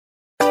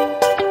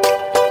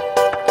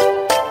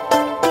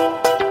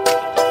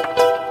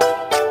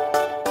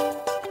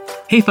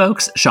Hey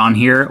folks, Sean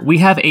here. We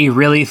have a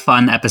really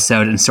fun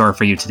episode in store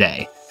for you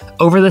today.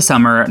 Over the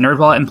summer,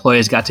 NerdWallet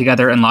employees got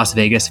together in Las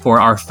Vegas for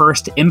our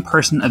first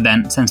in-person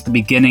event since the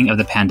beginning of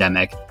the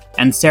pandemic,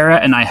 and Sarah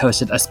and I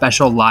hosted a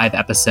special live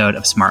episode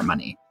of Smart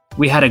Money.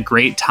 We had a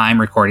great time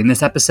recording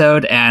this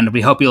episode, and we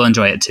hope you'll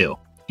enjoy it too.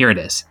 Here it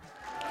is.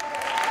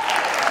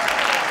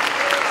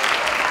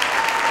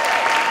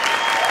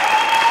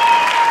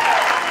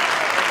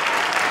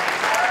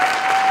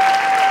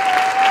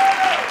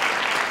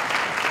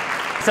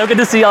 So good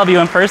to see all of you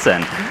in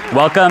person.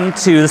 Welcome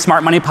to the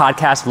Smart Money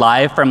Podcast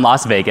live from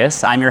Las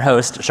Vegas. I'm your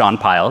host, Sean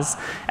Piles,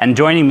 and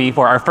joining me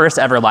for our first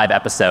ever live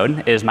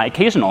episode is my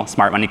occasional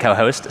Smart Money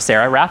co-host,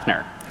 Sarah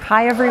Raffner.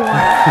 Hi, everyone.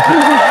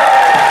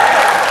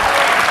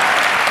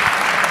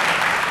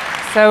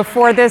 So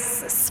for this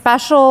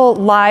special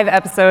live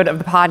episode of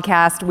the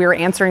podcast, we're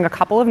answering a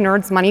couple of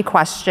Nerds Money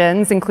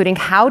questions, including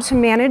how to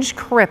manage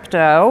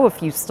crypto,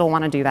 if you still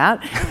want to do that,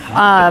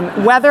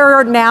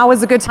 whether now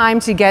is a good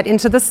time to get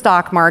into the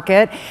stock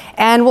market,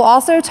 and we'll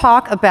also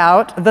talk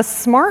about the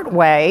smart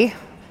way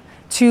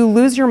to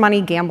lose your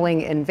money gambling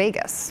in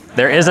Vegas.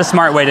 There is a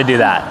smart way to do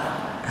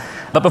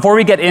that. But before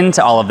we get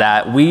into all of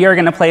that, we are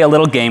going to play a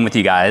little game with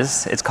you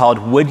guys. It's called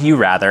Would You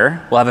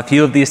Rather. We'll have a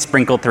few of these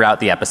sprinkled throughout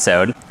the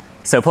episode.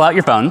 So pull out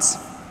your phones,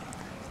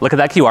 look at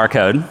that QR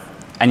code,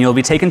 and you'll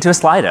be taken to a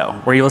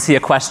Slido where you will see a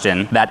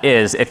question that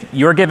is, if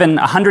you're given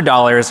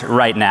 $100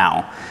 right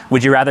now,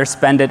 would you rather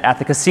spend it at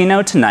the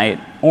casino tonight,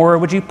 or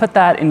would you put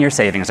that in your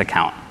savings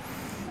account?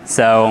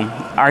 So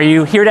are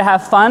you here to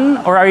have fun,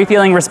 or are you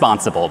feeling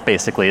responsible,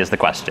 basically, is the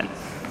question.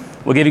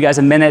 We'll give you guys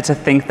a minute to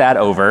think that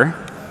over.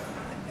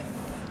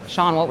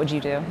 Sean, what would you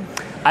do?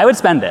 I would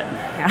spend it.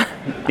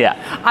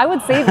 Yeah. I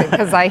would save it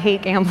because I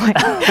hate gambling.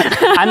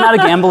 I'm not a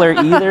gambler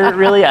either,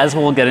 really, as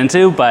we'll get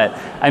into, but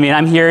I mean,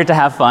 I'm here to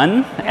have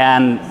fun,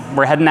 and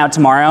we're heading out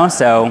tomorrow,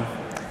 so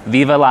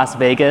Viva Las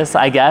Vegas,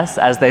 I guess,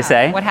 as they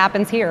say. What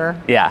happens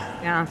here?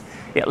 Yeah,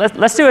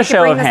 let's do a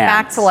show of hands. Bring this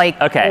back to like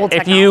okay, old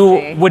if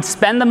technology. you would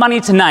spend the money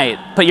tonight,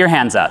 put your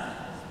hands up.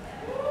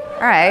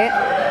 All right.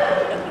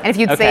 And if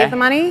you'd save the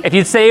money? If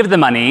you'd save the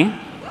money.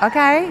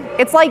 Okay.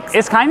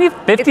 It's kind of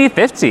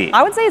 50-50.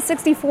 I would say it's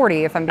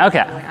 60-40 if I'm being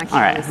okay.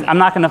 All right. I'm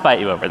not going to fight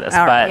you over this,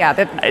 but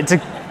it's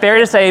fair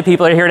to say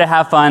people are here to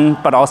have fun,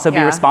 but also be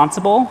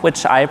responsible,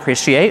 which I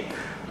appreciate.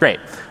 Great.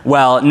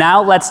 Well,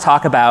 now let's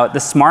talk about the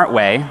smart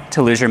way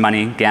to lose your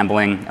money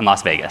gambling in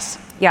Las Vegas.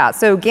 Yeah,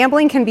 so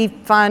gambling can be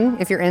fun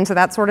if you're into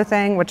that sort of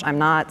thing, which I'm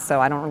not,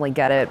 so I don't really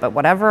get it, but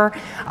whatever.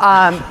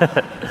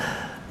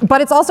 But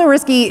it's also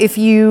risky if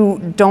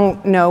you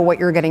don't know what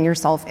you're getting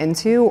yourself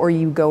into, or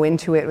you go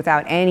into it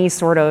without any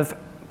sort of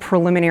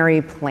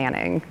preliminary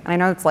planning. And I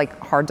know it's like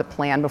hard to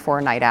plan before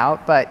a night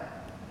out, but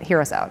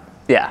hear us out.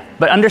 Yeah,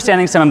 but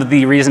understanding some of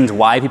the reasons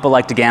why people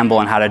like to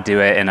gamble and how to do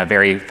it in a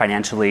very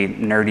financially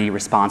nerdy,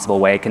 responsible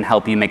way can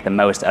help you make the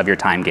most of your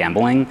time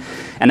gambling.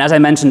 And as I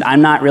mentioned,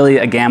 I'm not really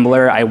a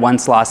gambler. I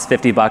once lost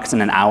 $50 in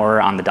an hour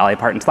on the Dolly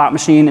Parton slot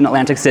machine in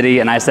Atlantic City,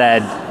 and I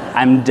said,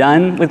 I'm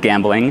done with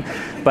gambling.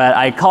 But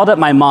I called up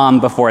my mom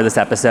before this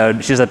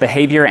episode. She's a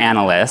behavior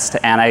analyst,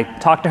 and I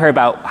talked to her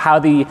about how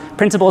the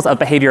principles of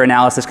behavior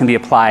analysis can be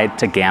applied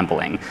to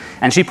gambling.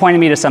 And she pointed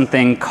me to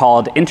something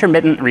called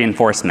intermittent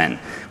reinforcement,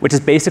 which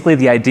is basically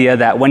the idea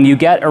that when you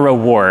get a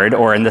reward,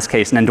 or in this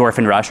case, an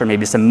endorphin rush, or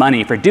maybe some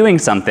money for doing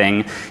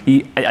something,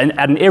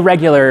 at an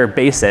irregular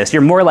basis,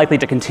 you're more likely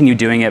to continue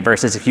doing it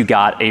versus if you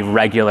got a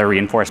regular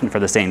reinforcement for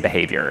the same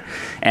behavior.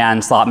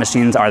 And slot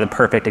machines are the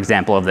perfect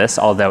example of this,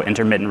 although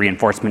intermittent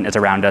reinforcement is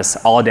around us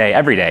all day,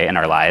 every day in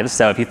our lives.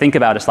 So if you think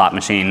about a slot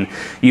machine,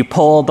 you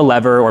pull the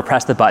lever or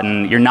press the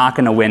button, you're not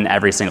going to win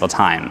every single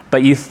time.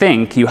 But you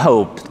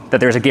hope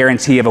that there's a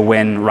guarantee of a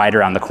win right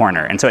around the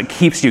corner. And so it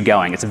keeps you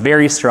going. It's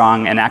very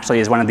strong and actually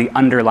is one of the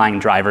underlying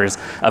drivers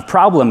of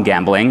problem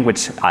gambling,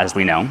 which, as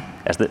we know,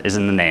 as is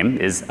in the name,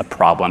 is a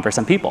problem for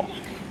some people.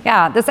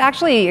 Yeah, this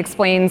actually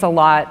explains a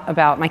lot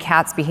about my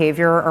cat's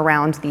behavior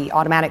around the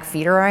automatic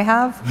feeder I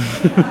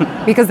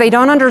have. Because they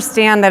don't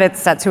understand that it's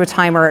set to a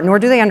timer, nor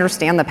do they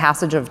understand the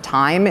passage of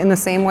time in the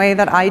same way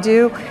that I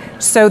do.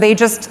 So they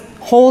just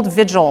hold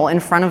vigil in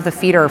front of the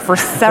feeder for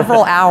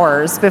several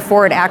hours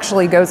before it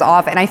actually goes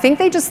off. And I think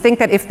they just think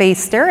that if they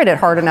stare at it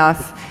hard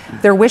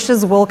enough, their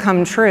wishes will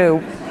come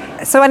true.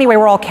 So anyway,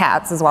 we're all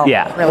cats as well.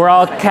 Yeah, really. We're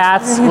all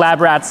cats,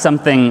 lab rats,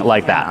 something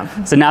like that.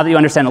 Yeah. So now that you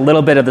understand a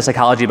little bit of the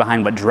psychology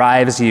behind what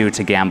drives you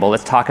to gamble,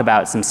 let's talk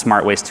about some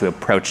smart ways to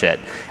approach it.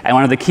 And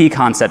one of the key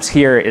concepts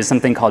here is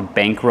something called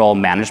bankroll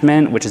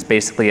management, which is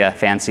basically a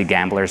fancy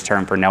gambler's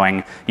term for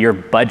knowing your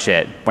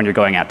budget when you're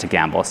going out to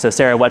gamble. So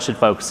Sarah, what should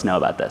folks know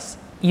about this?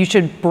 You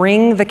should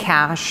bring the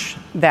cash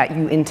that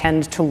you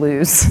intend to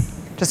lose.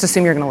 Just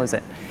assume you're going to lose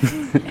it.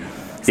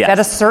 Yes. Set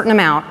a certain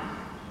amount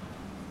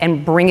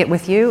and bring it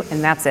with you,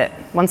 and that's it.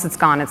 Once it's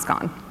gone, it's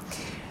gone.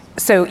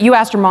 So you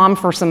asked your mom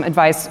for some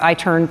advice. I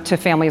turned to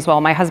family as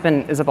well. My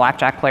husband is a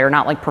blackjack player,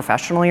 not like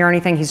professionally or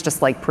anything. He's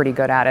just like pretty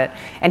good at it.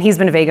 And he's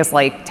been to Vegas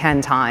like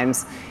 10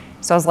 times.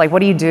 So I was like, what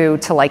do you do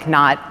to like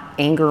not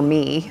anger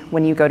me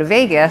when you go to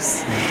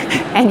Vegas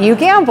and you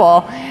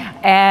gamble?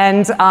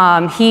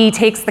 And he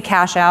takes the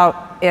cash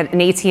out at an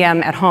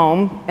ATM at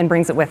home and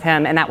brings it with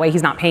him, and that way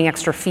he's not paying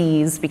extra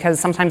fees,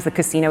 because sometimes the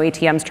casino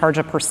ATMs charge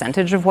a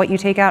percentage of what you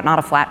take out, not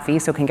a flat fee,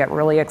 so it can get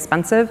really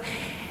expensive.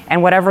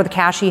 And whatever the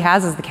cash he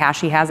has is the cash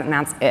he has, and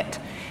that's it.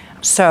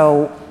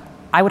 So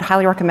I would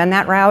highly recommend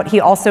that route. He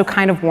also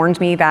kind of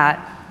warned me that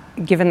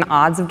given the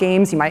odds of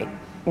games, you might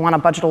want to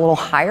budget a little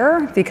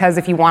higher, because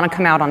if you want to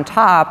come out on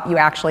top, you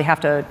actually have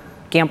to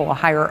gamble a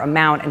higher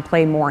amount and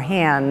play more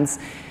hands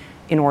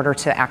in order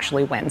to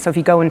actually win. So if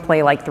you go and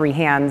play like 3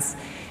 hands,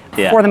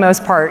 for the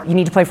most part, you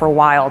need to play for a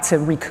while to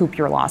recoup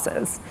your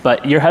losses.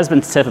 But your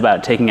husband's tip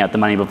about taking out the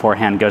money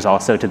beforehand goes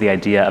also to the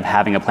idea of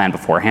having a plan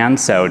beforehand.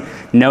 So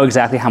know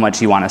exactly how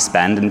much you want to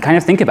spend and kind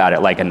of think about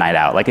it like a night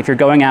out. Like if you're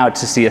going out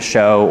to see a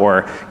show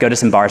or go to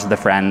some bars with a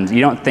friend,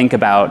 you don't think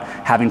about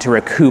having to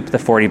recoup the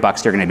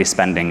 $40 you're going to be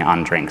spending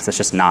on drinks. It's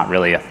just not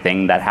really a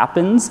thing that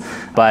happens.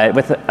 But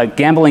with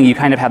gambling, you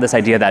kind of have this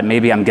idea that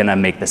maybe I'm going to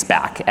make this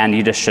back, and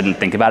you just shouldn't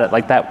think about it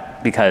like that,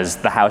 because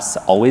the house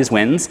always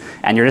wins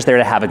and you're just there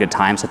to have a good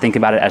time. So think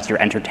about it as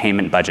your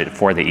entertainment budget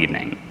for the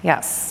evening.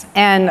 Yes,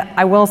 and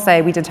I will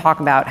say we did talk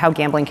about how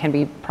gambling can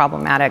be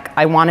problematic.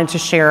 I wanted to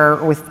share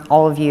with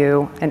all of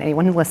you and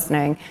anyone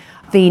listening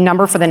the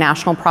number for the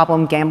National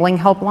Problem Gambling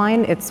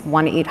Helpline. It's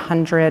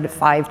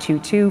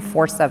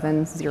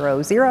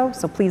 1-800-522-4700.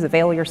 So please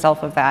avail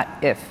yourself of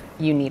that if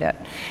you need it.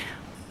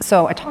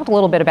 So I talked a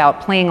little bit about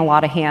playing a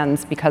lot of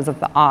hands because of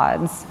the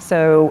odds.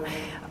 So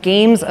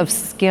games of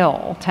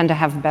skill tend to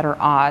have better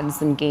odds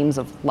than games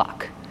of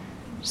luck.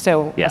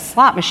 So a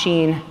slot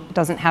machine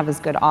doesn't have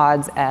as good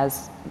odds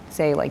as,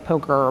 say, like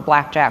poker or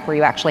blackjack, where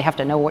you actually have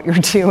to know what you're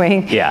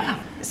doing. Yeah.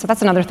 So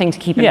that's another thing to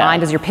keep in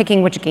mind as you're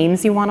picking which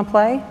games you want to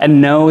play. And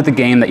know the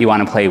game that you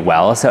want to play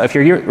well. So if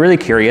you're really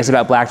curious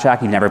about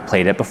blackjack, you've never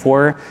played it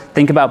before,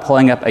 think about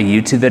pulling up a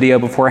YouTube video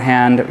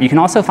beforehand. You can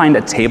also find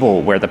a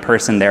table where the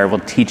person there will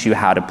teach you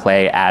how to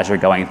play as you're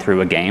going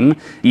through a game.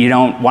 You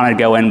don't want to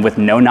go in with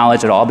no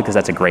knowledge at all, because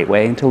that's a great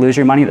way to lose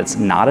your money. That's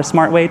not a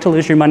smart way to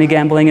lose your money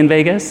gambling in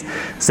Vegas.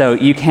 So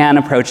you can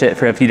approach it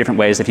for a few different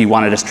ways if you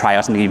want to just try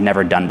out something you've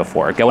never done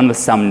before. Go in with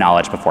some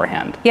knowledge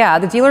beforehand. Yeah,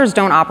 the dealers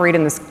don't operate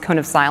in this cone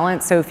of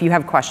silence. So if you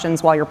have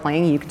questions while you're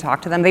playing, you can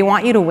talk to them. They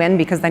want you to win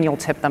because then you'll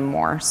tip them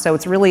more. So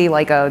it's really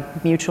like a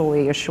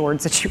mutually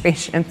assured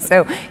situation.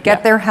 So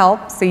get their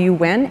help so you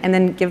win, and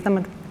then give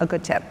them a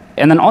good tip.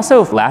 And then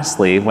also,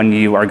 lastly, when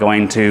you are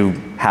going to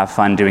have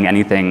fun doing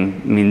anything,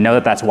 I mean, know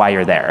that that's why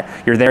you're there.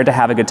 You're there to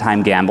have a good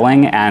time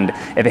gambling, and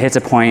if it hits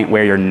a point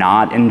where you're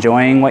not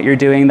enjoying what you're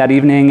doing that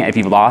evening, if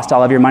you've lost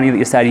all of your money that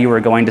you said you were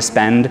going to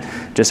spend,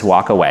 just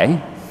walk away.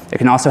 It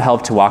can also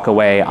help to walk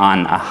away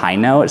on a high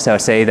note. So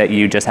say that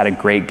you just had a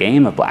great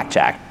game of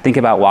blackjack. Think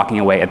about walking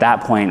away at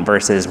that point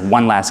versus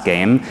one last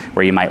game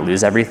where you might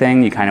lose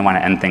everything. You kind of want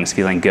to end things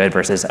feeling good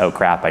versus, oh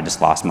crap, I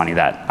just lost money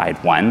that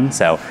I'd won.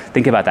 So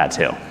think about that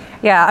too.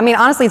 Yeah, I mean,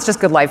 honestly, it's just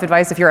good life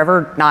advice. If you're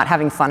ever not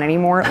having fun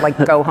anymore, like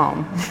go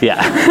home.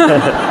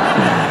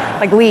 Yeah.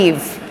 Like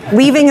leave.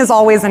 Leaving is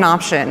always an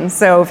option.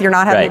 So if you're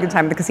not having a good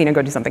time at the casino,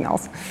 go do something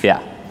else.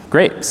 Yeah.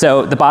 Great.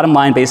 So the bottom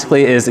line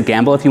basically is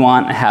gamble if you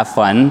want, have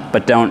fun,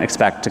 but don't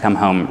expect to come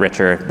home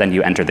richer than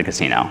you entered the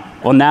casino.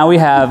 Well, now we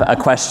have a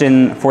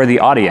question for the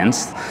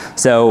audience.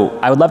 So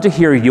I would love to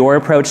hear your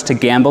approach to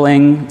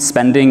gambling,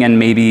 spending, and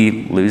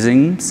maybe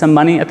losing some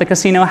money at the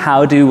casino.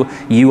 How do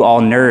you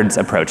all nerds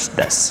approach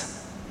this?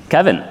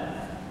 Kevin,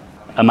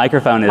 a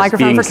microphone is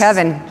being for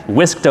Kevin.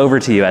 Whisked over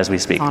to you as we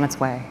speak. It's on its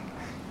way.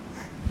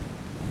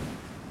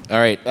 All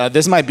right.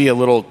 This might be a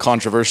little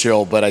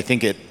controversial, but I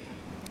think it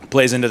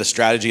plays into the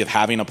strategy of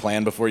having a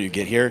plan before you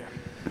get here.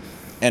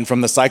 And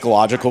from the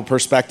psychological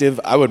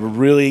perspective, I would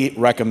really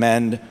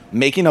recommend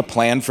making a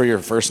plan for your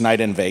first night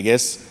in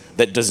Vegas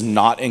that does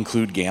not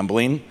include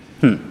gambling.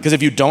 Because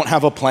if you don't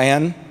have a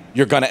plan,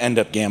 you're going to end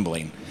up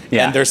gambling.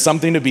 Yeah. And there's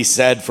something to be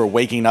said for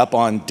waking up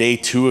on day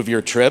 2 of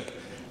your trip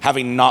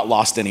having not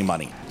lost any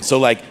money. So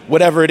like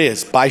whatever it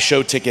is, buy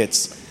show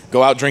tickets,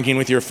 go out drinking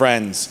with your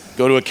friends,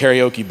 go to a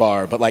karaoke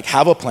bar, but like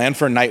have a plan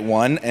for night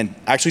 1 and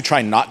actually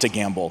try not to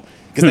gamble.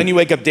 Because then you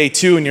wake up day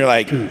 2 and you're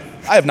like,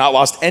 I have not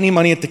lost any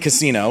money at the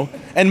casino.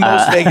 And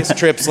most Vegas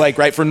trips, like,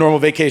 right, for normal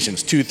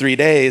vacations, 2-3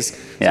 days.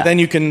 So then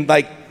you can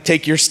like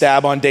take your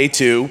stab on day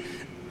 2.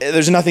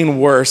 There's nothing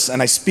worse,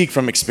 and I speak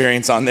from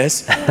experience on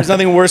this, there's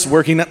nothing worse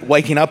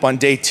waking up on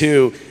day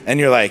 2 and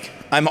you're like,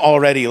 I'm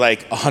already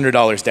like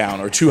 $100 down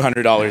or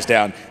 $200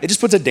 down. It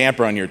just puts a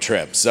damper on your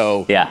trip.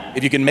 So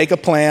if you can make a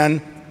plan,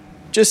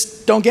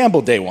 just don't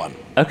gamble day 1.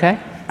 Okay.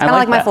 It's kind of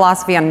like my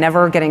philosophy on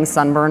never getting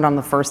sunburned on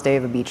the first day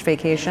of a beach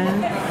vacation,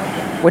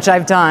 which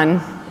I've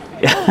done.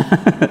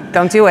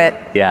 Don't do it.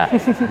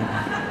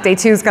 Yeah. Day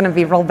 2 is going to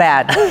be real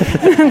bad.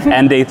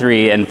 And day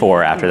 3 and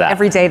 4 after that.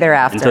 Every day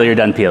thereafter. Until you're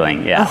done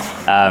peeling,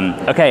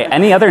 okay,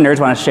 any other nerds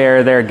want to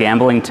share their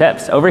gambling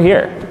tips? Over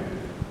here.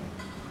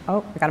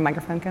 Oh, we got a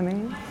microphone coming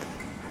in.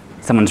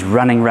 Someone's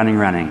running.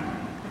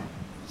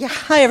 Yeah,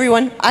 hi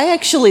everyone. I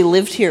actually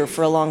lived here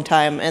for a long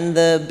time, and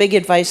the big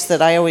advice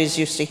that I always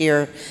used to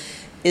hear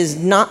is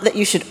not that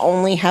you should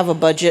only have a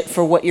budget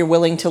for what you're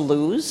willing to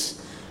lose,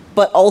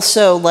 but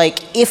also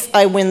like, if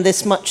I win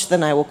this much,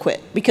 then I will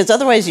quit. Because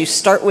otherwise you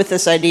start with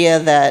this idea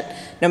that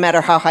no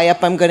matter how high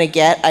up I'm going to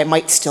get, I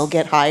might still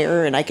get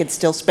higher and I could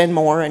still spend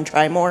more and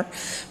try more.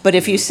 But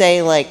if you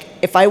say like,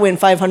 if I win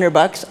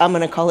 $500, I'm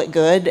going to call it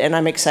good and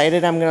I'm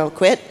excited, I'm going to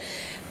quit,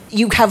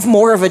 you have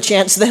more of a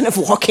chance then of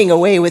walking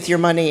away with your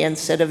money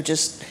instead of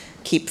just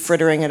keep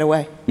frittering it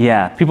away.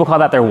 Yeah, people call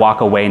that their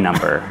walk away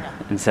number.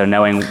 And so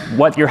knowing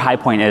what your high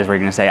point is where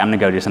you're going to say, I'm going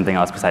to go do something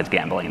else besides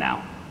gambling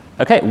now.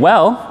 Okay,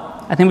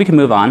 well, I think we can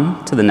move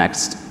on to the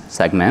next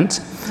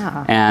segment.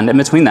 And in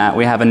between that,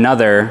 we have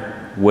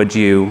another would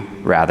you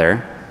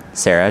rather.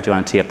 Sarah, do you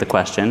want to tee up the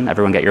question?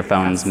 Everyone get your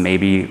phones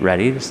maybe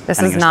ready.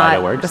 This is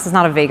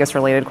not a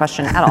Vegas-related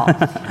question at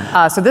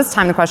all. So this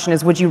time the question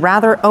is, would you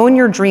rather own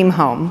your dream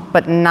home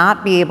but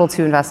not be able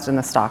to invest in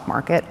the stock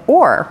market,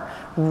 or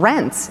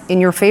rent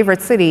in your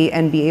favorite city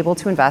and be able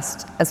to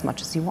invest as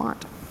much as you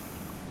want?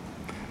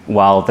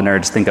 While the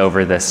nerds think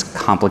over this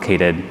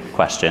complicated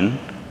question,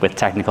 with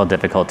technical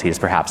difficulties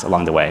perhaps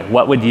along the way,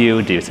 what would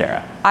you do,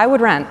 Sarah? I would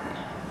rent.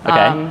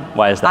 Okay,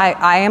 why is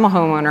that? I am a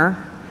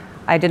homeowner.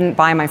 I didn't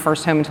buy my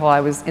first home until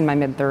I was in my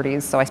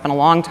mid-30s, so I spent a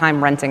long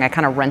time renting. I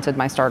kind of rented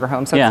my starter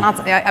home. So it's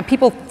not,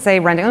 people say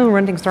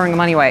renting's throwing the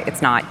money away.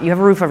 It's not. You have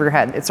a roof over your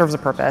head. It serves a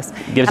purpose.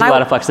 It gives you a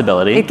lot of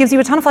flexibility. It gives you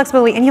a ton of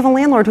flexibility, and you have a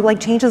landlord who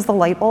changes the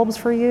light bulbs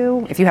for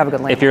you, if you have a good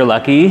landlord. If you're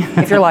lucky.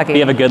 If you're lucky. You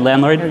have a good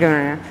landlord.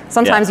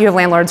 Sometimes you have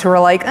landlords who are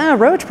like,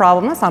 roach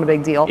problem, that's not a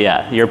big deal.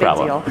 Yeah, your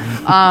problem.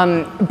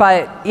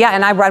 But yeah,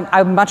 and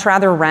I'd much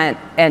rather rent,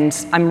 and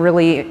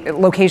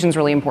location's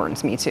really important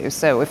to me too.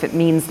 So if it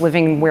means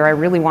living where I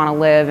really want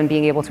to live and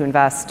being able to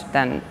invest,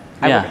 then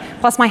I would.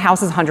 Plus my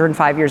house is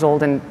 105 years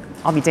old, and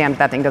I'll be damned if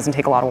that thing doesn't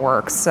take a lot of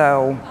work.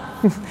 So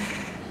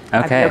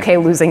I'd be okay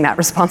losing that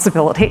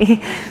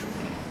responsibility.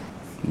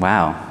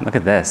 Wow, look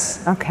at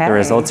this. Okay. The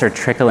results are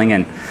trickling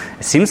in.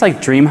 It seems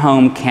like Dream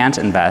Home Can't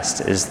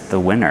Invest is the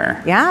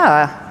winner.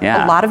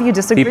 Yeah. A lot of you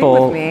disagree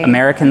with me.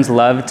 Americans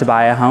love to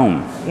buy a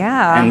home.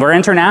 Yeah. And we're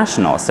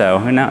international, so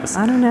who knows?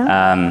 I don't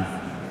know.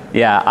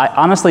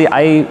 Honestly,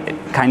 I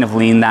kind of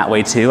lean that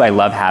way too. I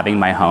love having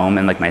my home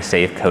and my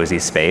safe, cozy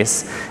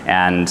space.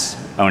 And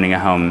owning a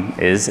home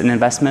is an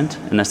investment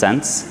in a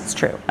sense. It's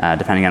true.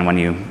 Depending on when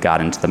you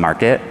got into the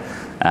market.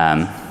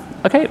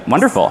 Okay,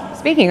 wonderful.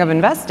 Speaking of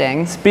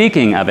investing,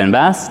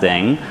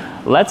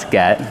 let's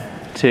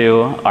get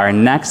to our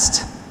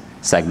next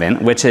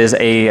segment, which is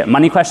a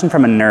money question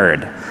from a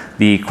nerd.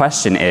 The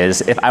question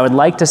is, if I would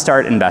like to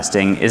start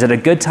investing, is it a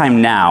good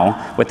time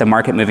now with the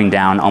market moving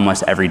down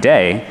almost every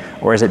day,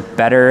 or is it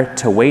better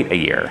to wait a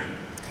year?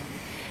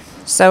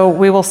 So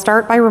we will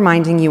start by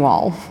reminding you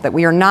all that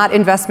we are not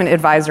investment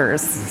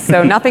advisors.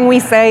 So nothing we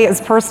say is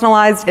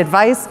personalized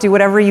advice. Do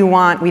whatever you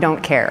want. We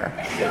don't care.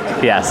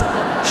 Yes.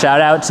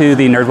 Shout out to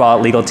the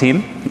NerdWallet legal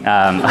team.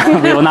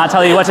 We will not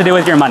tell you what to do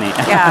with your money.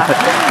 Yeah.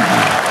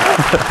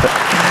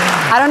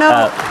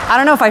 I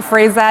don't know if I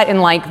phrase that in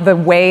the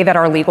way that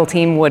our legal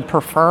team would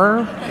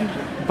prefer.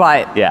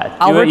 But do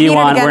what you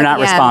want. We're not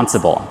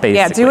responsible, basically.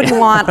 Yeah, do what you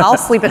want. I'll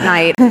sleep at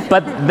night.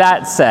 But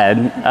that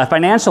said, a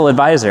financial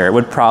advisor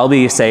would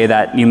probably say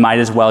that you might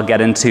as well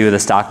get into the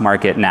stock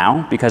market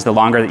now, because the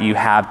longer that you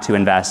have to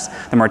invest,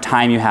 the more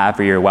time you have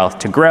for your wealth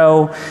to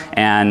grow,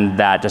 and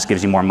that just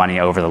gives you more money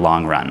over the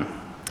long run.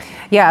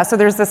 Yeah, so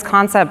there's this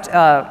concept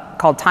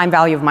called time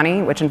value of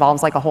money, which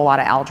involves a whole lot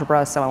of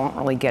algebra, so I won't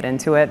really get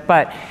into it.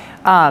 But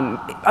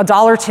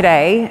 $1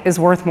 today is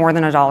worth more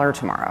than $1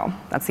 tomorrow.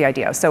 That's the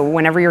idea. So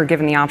whenever you're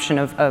given the option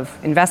of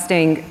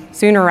investing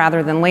sooner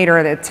rather than later,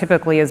 it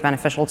typically is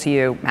beneficial to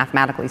you,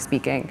 mathematically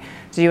speaking,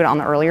 to do it on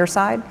the earlier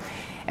side.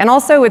 And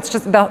also, it's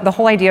just the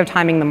whole idea of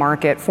timing the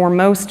market. For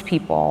most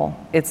people,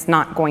 it's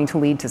not going to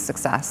lead to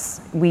success.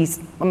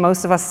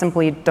 Most of us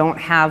simply don't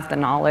have the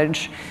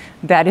knowledge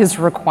that is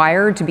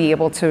required to be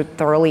able to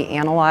thoroughly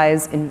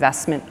analyze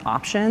investment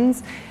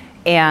options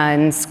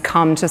and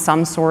come to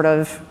some sort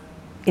of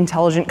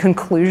intelligent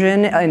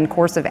conclusion and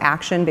course of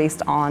action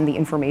based on the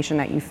information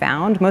that you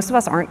found. Most of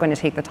us aren't going to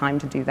take the time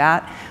to do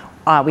that.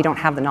 We don't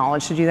have the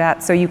knowledge to do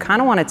that. So you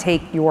kind of want to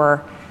take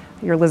your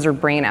lizard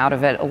brain out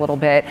of it a little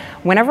bit.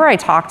 Whenever I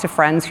talk to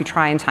friends who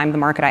try and time the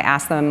market, I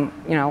ask them,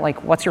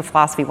 what's your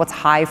philosophy? What's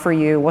high for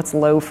you? What's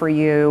low for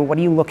you? What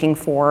are you looking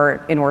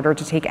for in order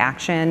to take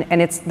action? And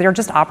they're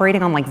just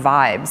operating on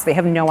vibes. They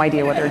have no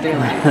idea what they're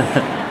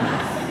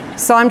doing.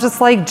 So I'm just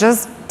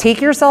just take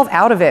yourself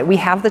out of it. We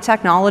have the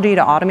technology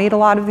to automate a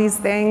lot of these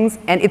things,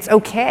 and it's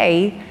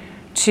okay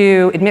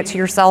to admit to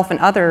yourself and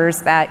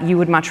others that you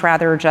would much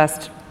rather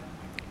just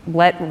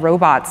let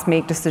robots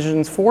make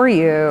decisions for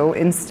you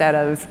instead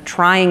of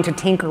trying to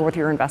tinker with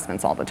your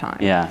investments all the time.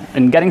 Yeah,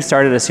 and getting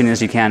started as soon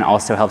as you can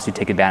also helps you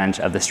take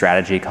advantage of the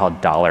strategy called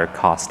dollar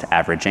cost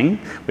averaging,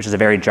 which is a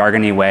very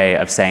jargony way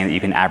of saying that you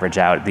can average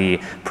out the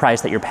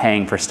price that you're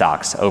paying for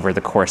stocks over the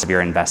course of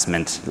your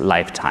investment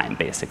lifetime,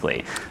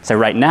 basically. So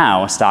right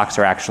now, stocks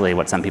are actually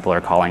what some people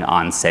are calling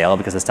on sale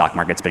because the stock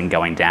market's been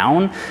going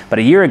down. But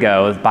a year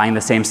ago, buying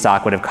the same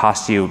stock would have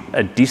cost you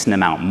a decent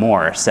amount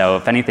more. So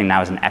if anything,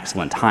 now is an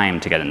excellent time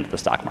to get get into the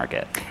stock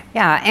market.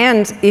 Yeah,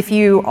 and if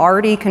you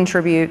already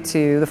contribute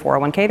to the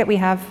 401k that we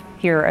have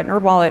here at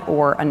NerdWallet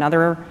or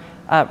another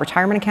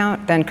retirement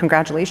account, then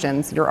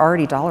congratulations, you're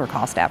already dollar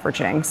cost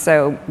averaging.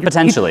 So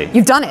Potentially.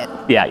 you've done it.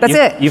 Yeah, that's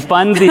it. You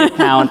fund the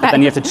account, but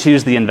then you have to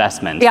choose the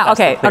investment. Yeah, That's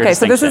the okay, clear okay.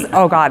 So this is, distinction.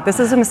 oh God, this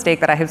is a mistake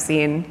that I have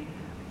seen.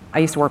 I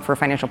used to work for a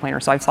financial planner,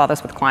 so I saw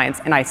this with clients,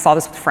 and I saw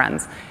this with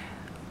friends.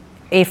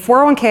 A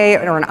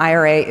 401k or an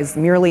IRA is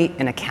merely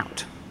an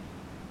account.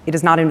 It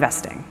is not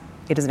investing.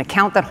 It is an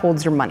account that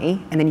holds your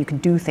money, and then you can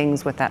do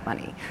things with that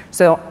money.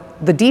 So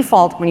the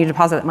default when you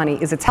deposit that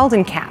money is it's held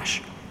in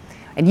cash,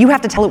 and you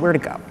have to tell it where to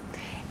go.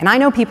 And I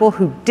know people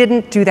who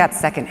didn't do that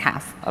second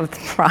half of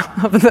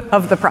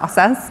the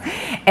process,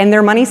 and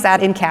their money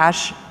sat in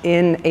cash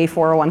in a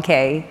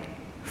 401k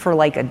for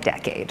like a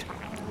decade.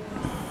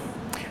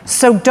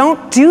 So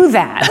don't do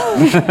that.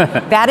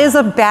 That is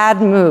a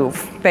bad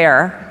move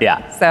there.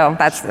 Yeah. So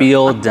that's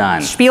Spiel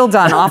done. Spiel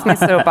done. Off my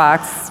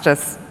soapbox.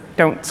 Just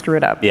don't screw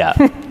it up. Yeah.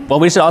 Well,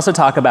 we should also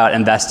talk about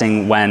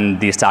investing when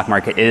the stock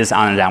market is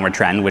on a downward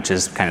trend, which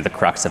is kind of the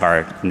crux of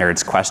our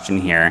nerds question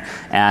here.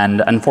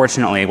 And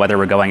unfortunately, whether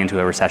we're going into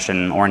a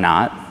recession or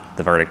not,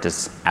 the verdict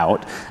is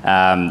out.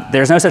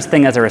 There's no such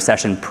thing as a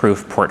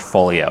recession-proof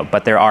portfolio,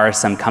 but there are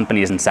some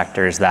companies and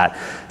sectors that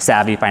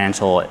savvy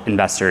financial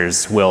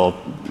investors will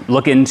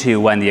look into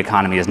when the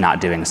economy is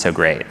not doing so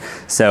great.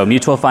 So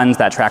mutual funds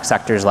that track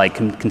sectors like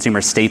consumer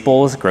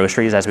staples,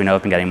 groceries, as we know,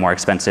 have been getting more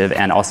expensive,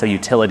 and also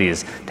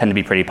utilities tend to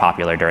be pretty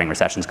popular during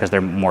recessions because they're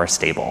more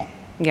stable.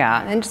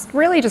 Yeah, and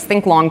just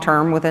think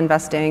long-term with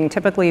investing.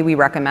 Typically, we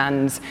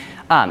recommend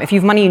if you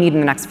have money you need in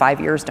the next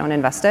 5 years, don't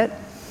invest it.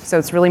 So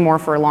it's really more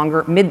for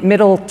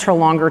middle to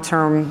longer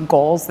term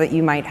goals that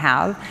you might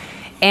have.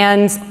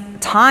 And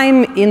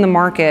time in the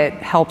market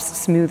helps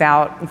smooth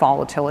out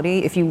volatility.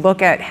 If you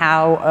look at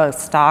how a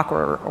stock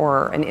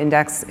or an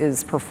index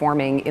is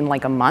performing in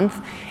like a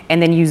month,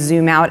 and then you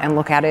zoom out and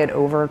look at it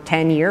over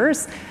 10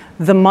 years,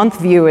 the month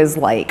view is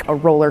like a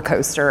roller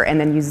coaster, and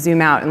then you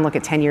zoom out and look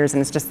at 10 years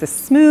and it's just this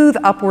smooth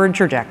upward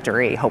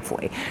trajectory,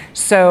 hopefully.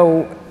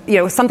 So,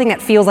 something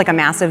that feels like a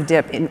massive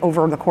dip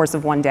over the course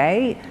of one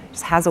day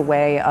just has a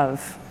way of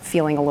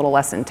feeling a little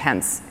less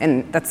intense.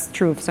 And that's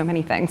true of so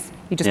many things.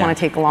 You just want to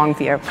take a long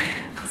view.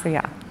 So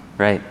yeah.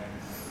 Right.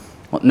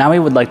 Well, now we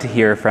would like to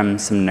hear from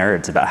some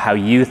nerds about how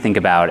you think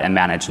about and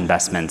manage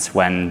investments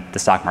when the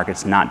stock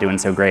market's not doing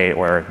so great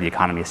or the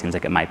economy seems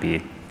like it might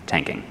be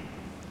tanking.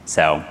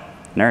 So,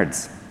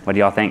 nerds, what do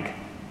y'all think?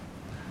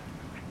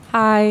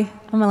 Hi,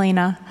 I'm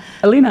Alina.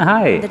 Alina,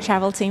 hi. The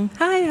travel team.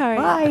 Hi, how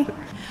are you? Bye.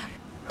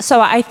 So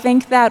I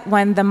think that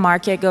when the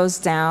market goes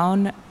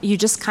down, you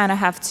just kind of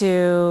have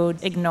to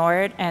ignore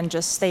it and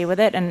just stay with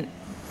it. And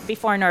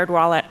before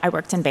NerdWallet, I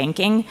worked in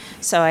banking,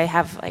 so I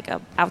have like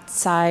an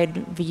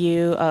outside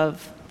view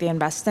of the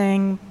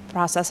investing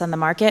process and the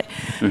market.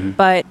 Mm-hmm.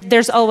 But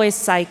there's always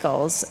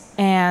cycles,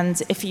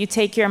 and if you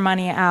take your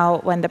money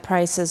out when the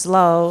price is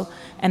low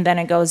and then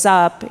it goes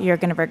up, you're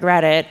going to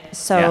regret it.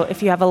 So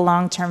if you have a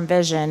long-term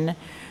vision,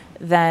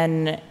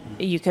 then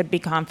you could be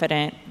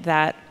confident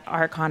that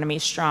our economy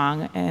is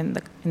strong in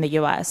the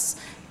U.S.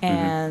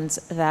 and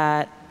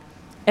that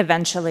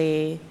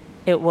eventually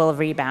it will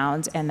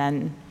rebound, and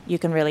then you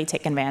can really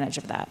take advantage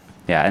of that.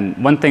 Yeah,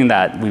 and one thing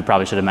that we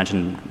probably should have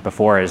mentioned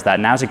before is that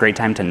now's a great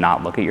time to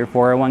not look at your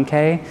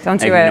 401k.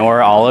 Don't do it.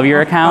 Ignore all of your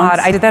accounts.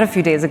 God, I did that a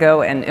few days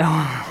ago, and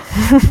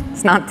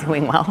it's not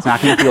doing well. It's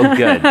not going to feel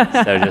good.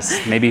 So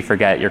just maybe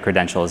forget your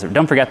credentials.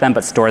 Don't forget them,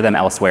 but store them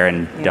elsewhere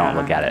and don't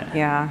look at it.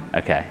 Yeah.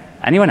 Okay.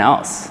 Anyone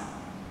else?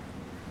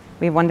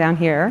 We have one down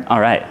here. All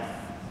right.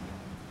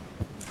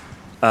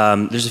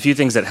 There's a few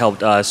things that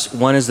helped us.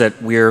 One is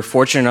that we're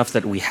fortunate enough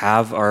that we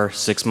have our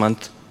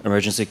 6-month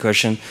emergency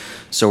cushion,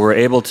 so we're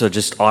able to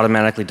just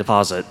automatically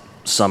deposit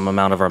some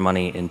amount of our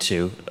money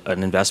into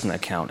an investment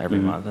account every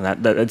month.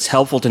 And that it's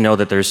helpful to know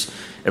that there's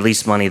at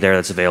least money there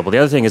that's available. The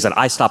other thing is that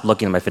I stopped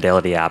looking at my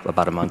Fidelity app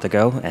about a month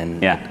ago,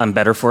 and I'm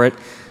better for it.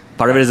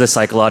 Part of it is a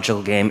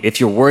psychological game. If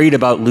you're worried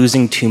about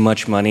losing too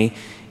much money,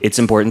 it's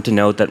important to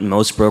note that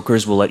most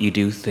brokers will let you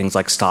do things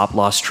like stop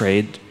loss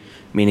trade,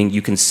 meaning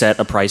you can set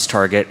a price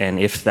target, and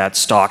if that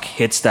stock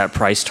hits that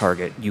price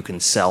target, you can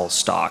sell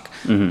stock.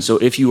 So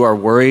if you are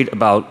worried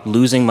about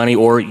losing money,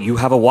 or you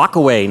have a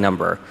walkaway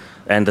number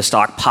and the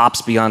stock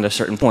pops beyond a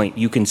certain point,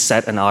 you can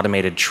set an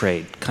automated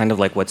trade, kind of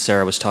like what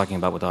Sarah was talking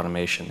about with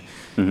automation.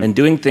 And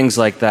doing things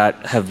like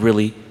that have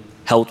really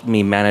helped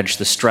me manage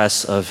the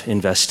stress of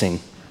investing,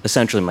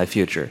 essentially my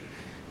future,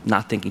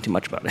 not thinking too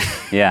much about it.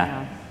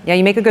 Yeah,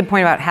 you make a good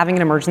point about having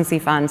an emergency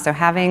fund. So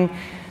having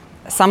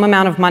some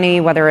amount of money,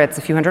 whether it's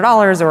a few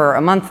 $100s or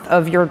a month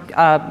of your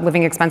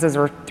living expenses,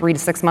 or 3 to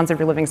 6 months of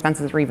your living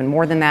expenses, or even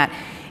more than that,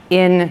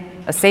 in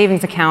a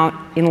savings account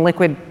in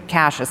liquid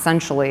cash,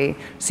 essentially,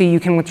 so you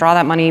can withdraw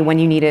that money when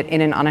you need it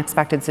in an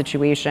unexpected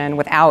situation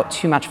without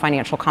too much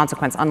financial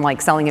consequence,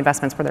 unlike selling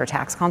investments where there are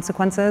tax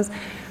consequences.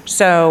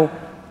 So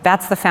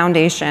that's the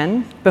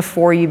foundation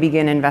before you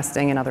begin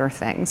investing in other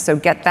things. So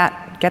get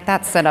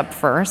that set up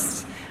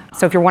first.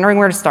 So if you're wondering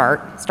where to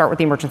start with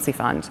the emergency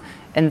fund.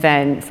 And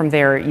then from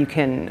there, you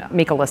can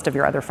make a list of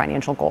your other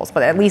financial goals.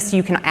 But at least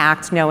you can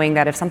act knowing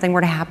that if something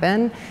were to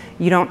happen,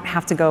 you don't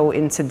have to go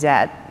into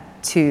debt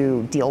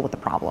to deal with the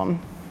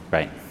problem.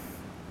 Right.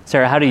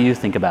 Sarah, how do you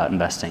think about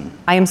investing?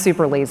 I am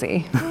super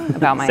lazy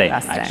about my Same,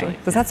 investing. actually.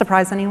 Does that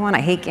surprise anyone?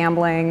 I hate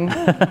gambling.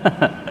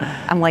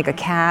 I'm like a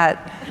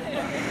cat.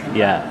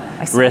 Yeah.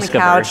 I sit Risk on the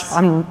couch.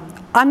 averse.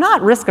 I'm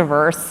not risk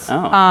averse,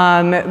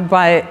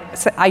 but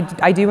so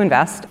I do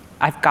invest.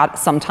 I've got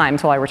some time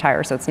till I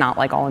retire, so it's not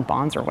like all in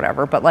bonds or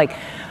whatever. But like,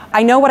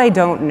 I know what I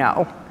don't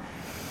know,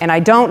 and I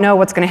don't know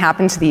what's going to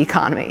happen to the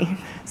economy.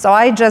 So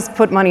I just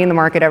put money in the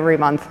market every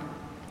month,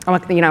 an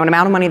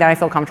amount of money that I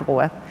feel comfortable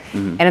with,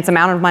 and it's an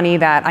amount of money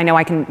that I know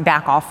I can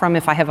back off from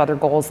if I have other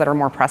goals that are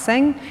more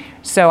pressing.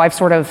 So I've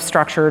sort of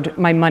structured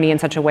my money in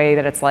such a way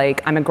that it's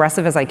like I'm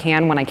aggressive as I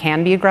can when I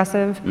can be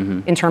aggressive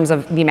in terms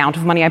of the amount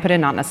of money I put in,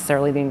 not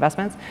necessarily the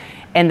investments.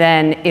 And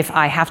then if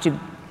I have to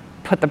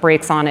put the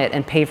brakes on it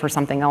and pay for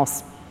something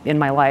else in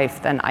my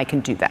life, then I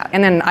can do that.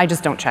 And then I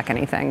just don't check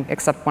anything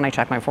except when I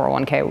checked my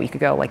 401k a week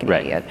ago like an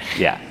idiot.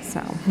 Yeah.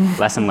 So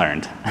Lesson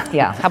learned.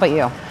 yeah. How about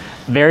you?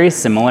 Very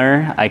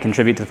similar. I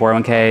contribute to the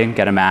 401k,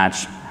 get a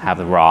match, have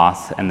the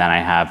Roth, and then I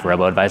have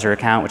robo-advisor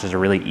account, which is a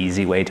really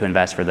easy way to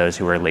invest for those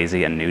who are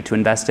lazy and new to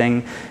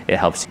investing. It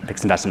helps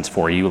pick investments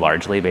for you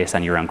largely based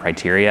on your own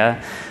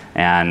criteria.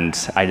 And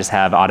I just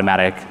have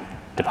automatic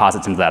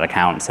deposits into that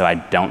account, so I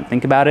don't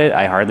think about it.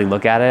 I hardly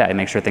look at it. I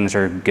make sure things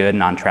are good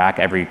and on track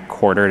every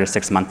quarter to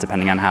 6 months,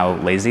 depending on how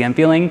lazy I'm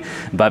feeling.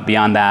 But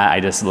beyond that, I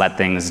just let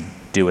things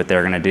do what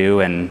they're gonna do,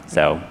 and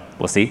so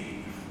we'll see.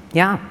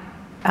 Yeah.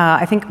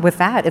 I think with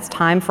that, it's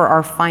time for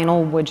our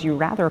final would you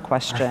rather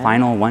question. Our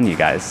final one, you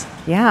guys.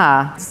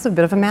 Yeah, this is a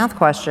bit of a math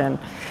question.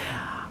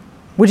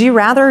 Would you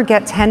rather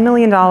get $10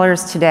 million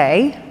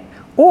today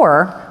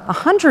or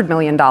 $100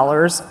 million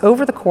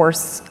over the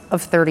course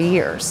of 30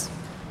 years?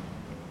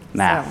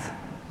 Math. So,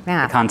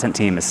 math. The content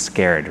team is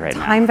scared right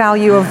now. Time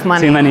value of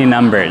money. Too many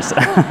numbers.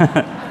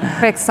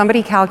 Quick,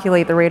 somebody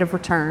calculate the rate of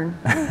return.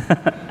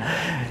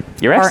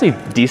 You're actually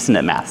decent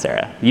at math,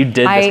 Sarah. You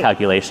did this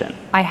calculation.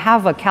 I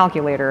have a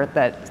calculator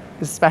that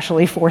is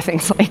especially for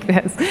things like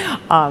this.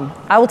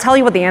 I will tell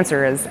you what the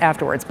answer is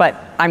afterwards, but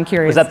I'm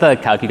curious. Was that the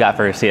calc you got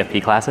for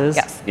CFP classes?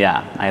 Yes.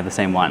 Yeah, I have the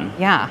same one.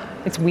 Yeah,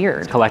 it's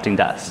weird. Collecting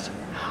dust.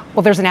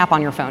 Well, there's an app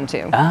on your phone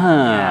too. Oh.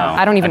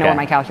 I don't even know okay. where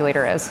my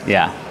calculator is.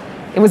 Yeah.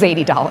 It was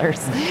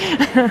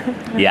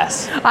 $80.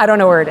 Yes. I don't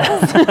know where it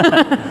is.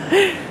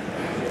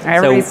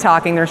 Everybody's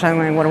talking. They're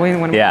saying, what are we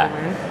doing? Yeah.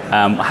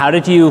 How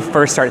did you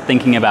first start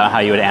thinking about how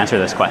you would answer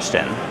this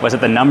question? Was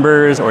it the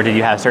numbers, or did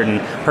you have certain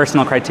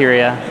personal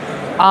criteria?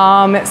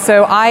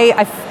 So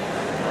I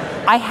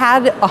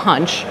had a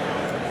hunch,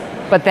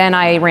 but then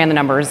I ran the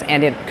numbers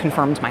and it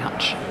confirmed my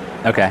hunch.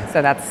 Okay.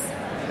 So that's,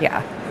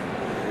 yeah.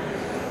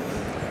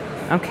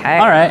 Okay.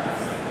 All right.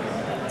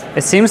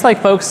 It seems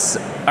like folks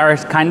are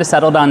kind of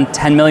settled on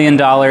 $10 million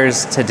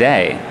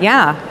today.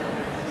 Yeah.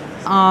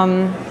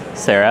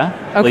 Sarah,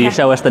 will Okay. you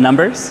show us the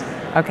numbers?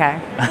 Okay.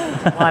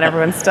 Well,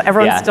 everyone's still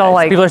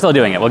like people are still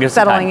doing it. We'll give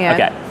some settling time.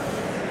 in. Okay.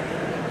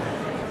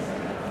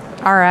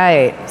 All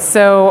right.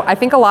 So I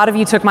think a lot of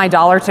you took my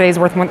dollar today's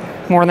worth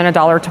more than a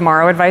dollar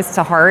tomorrow advice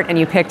to heart, and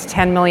you picked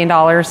 $10 million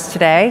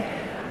today.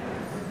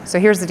 So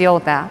here's the deal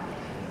with that.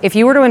 If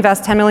you were to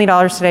invest $10 million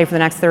today for the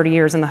next 30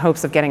 years in the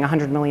hopes of getting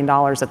 $100 million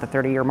at the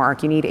 30-year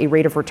mark, you need a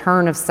rate of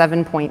return of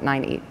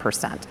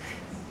 7.98%.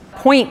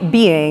 Point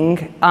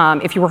being,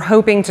 if you were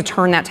hoping to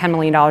turn that $10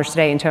 million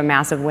today into a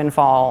massive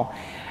windfall,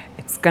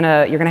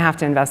 you're gonna have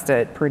to invest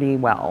it pretty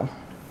well,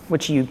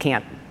 which you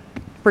can't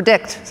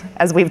predict,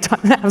 as we've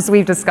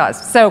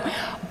discussed. So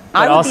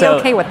I would be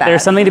okay with that.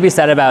 There's something to be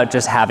said about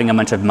just having a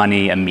bunch of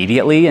money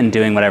immediately and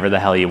doing whatever the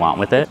hell you want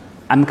with it.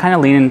 I'm kind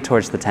of leaning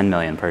towards the 10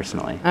 million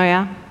personally. Oh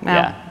yeah? No,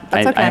 Yeah.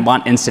 that's okay. I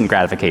want instant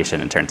gratification,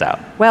 it turns out.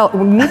 Well,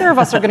 neither of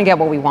us are going to get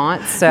what we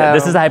want, so.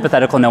 This is a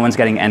hypothetical, no one's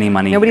getting any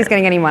money. Nobody's here.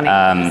 getting any money.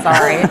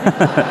 Sorry.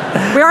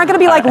 We aren't going to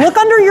be like, look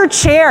under your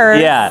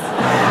chairs.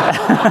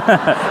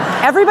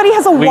 Yeah. Everybody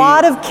has a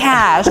wad of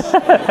cash.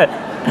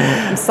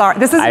 I'm sorry.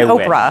 This isn't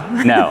Oprah.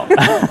 Wish. No.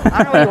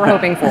 I don't know what you were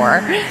hoping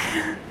for.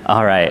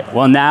 All right.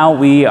 Well, now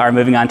we are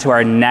moving on to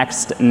our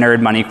next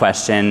Nerd Money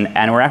question,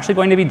 and we're actually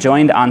going to be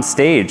joined on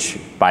stage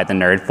by the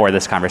nerd for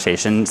this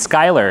conversation.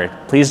 Skylar,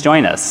 please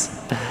join us.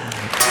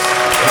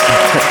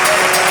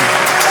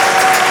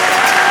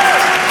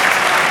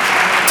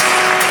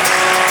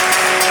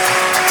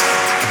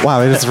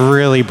 Wow, it is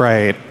really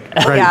bright.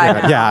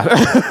 Yeah.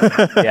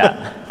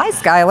 Yeah. Hi,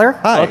 Skylar.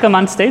 Hi. Welcome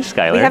on stage,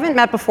 Skylar. We haven't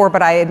met before,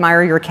 but I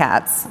admire your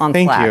cats on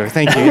Thank Slack. you.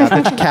 Thank you.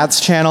 Yeah, the Cats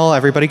channel,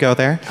 everybody go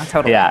there.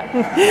 Totally.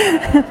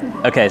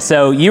 Yeah. Okay,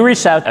 so you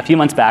reached out a few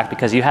months back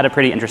because you had a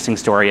pretty interesting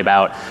story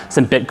about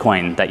some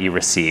Bitcoin that you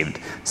received.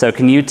 So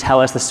can you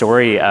tell us the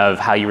story of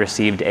how you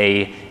received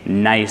a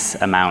nice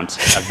amount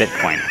of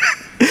Bitcoin?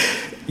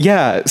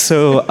 Yeah,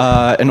 so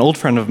an old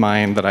friend of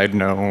mine that I'd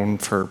known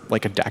for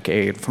like a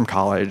decade from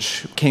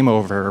college came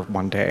over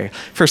one day.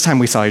 First time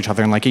we saw each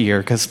other in like a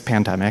year because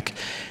pandemic.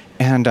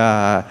 And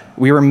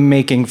we were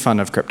making fun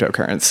of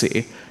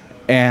cryptocurrency.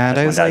 And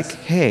I Everyone was does.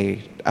 like,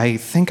 hey, I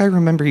think I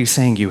remember you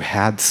saying you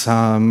had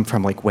some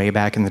from like way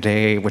back in the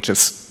day, which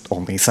is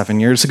only 7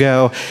 years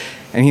ago.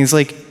 And he's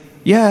like,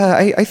 yeah,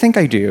 I think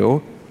I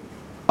do.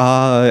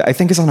 I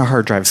think it's on a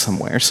hard drive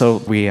somewhere. So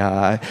we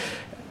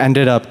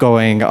ended up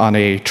going on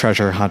a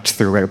treasure hunt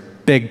through a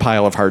big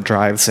pile of hard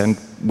drives, and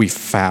we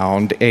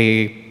found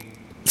a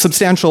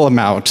substantial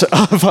amount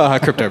of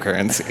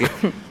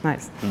cryptocurrency.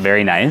 Nice.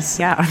 Very nice.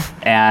 Yeah.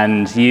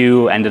 And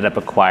you ended up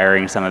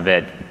acquiring some of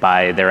it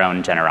by their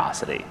own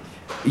generosity.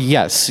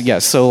 Yes.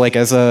 So like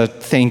as a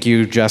thank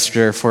you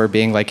gesture for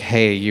being like,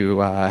 hey, you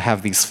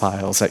have these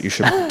files that you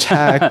should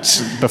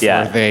protect before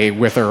Yeah. they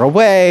wither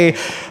away,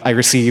 I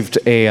received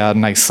a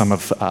nice sum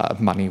of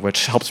money,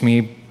 which helped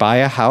me buy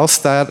a house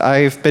that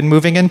I've been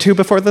moving into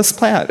before this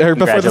plan or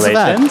before this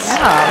event. Congratulations.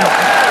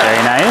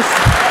 Very nice.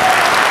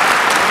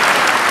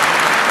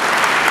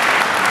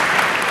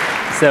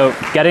 So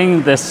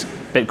getting this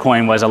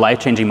Bitcoin was a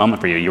life-changing moment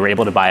for you. You were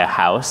able to buy a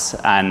house,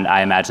 and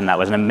I imagine that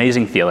was an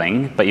amazing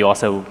feeling, but you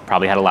also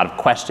probably had a lot of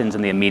questions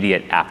in the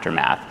immediate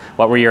aftermath.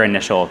 What were your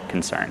initial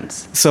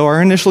concerns? So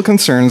our initial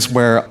concerns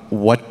were,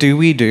 what do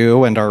we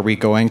do, and are we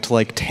going to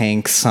like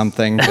tank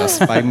something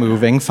just by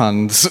moving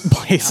funds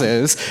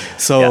places?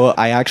 So Yeah.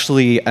 I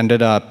actually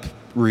ended up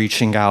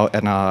reaching out,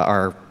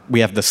 and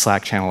we have the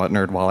Slack channel at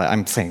NerdWallet.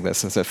 I'm saying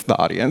this as if the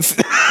audience.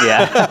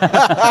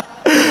 Yeah.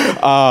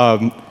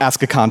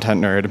 Ask a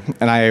content nerd.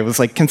 And I was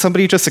like, can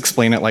somebody just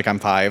explain it like I'm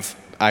 5?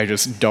 I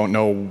just don't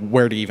know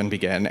where to even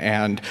begin.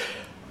 And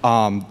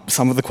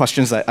some of the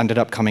questions that ended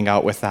up coming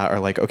out with that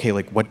are like, okay,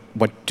 like what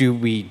do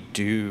we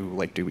do?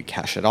 Like, do we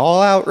cash it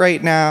all out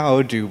right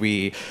now? Do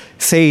we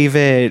save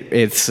it?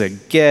 It's a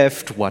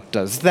gift. What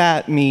does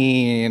that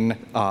mean?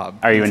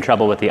 Are you in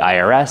trouble with the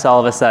IRS all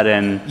of a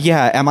sudden?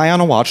 Yeah, am I on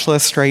a watch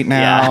list right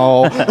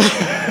now?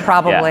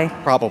 Probably.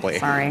 Yeah. Probably.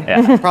 Sorry.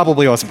 Yeah.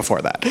 Probably was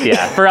before that.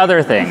 Yeah, for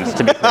other things,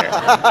 to be clear.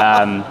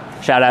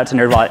 Shout out to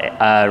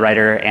NerdWallet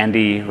writer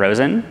Andy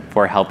Rosen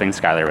for helping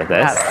Skylar with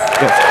this.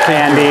 Yes.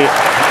 Andy.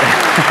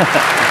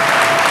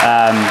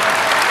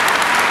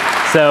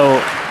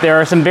 So there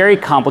are some very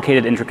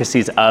complicated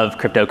intricacies of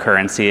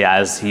cryptocurrency,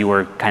 as you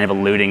were kind of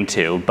alluding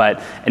to,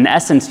 but in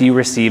essence, you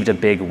received a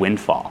big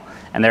windfall.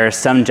 And there are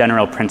some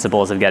general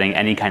principles of getting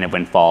any kind of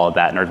windfall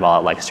that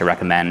NerdWallet likes to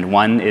recommend.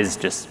 One is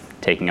just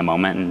taking a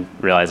moment and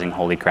realizing,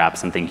 holy crap,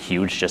 something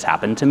huge just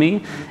happened to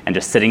me, and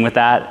just sitting with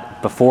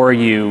that before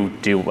you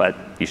do what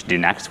you should do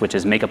next, which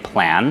is make a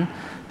plan,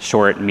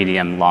 short,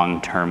 medium,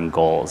 long-term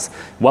goals.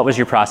 What was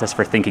your process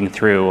for thinking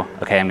through,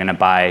 okay, I'm gonna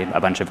buy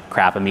a bunch of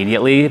crap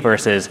immediately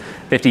versus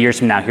 50 years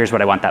from now, here's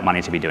what I want that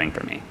money to be doing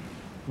for me?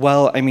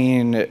 Well, I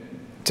mean,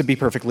 to be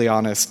perfectly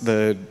honest,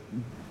 the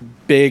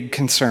big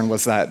concern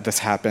was that this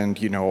happened,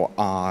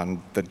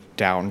 on the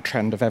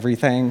downtrend of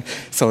everything.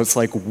 So it's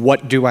like,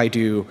 what do I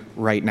do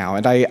right now?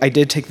 And I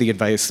did take the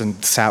advice and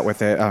sat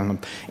with it.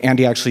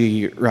 Andy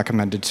actually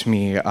recommended to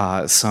me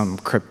some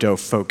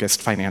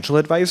crypto-focused financial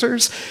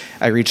advisors.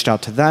 I reached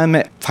out to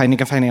them.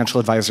 Finding a financial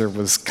advisor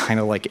was kind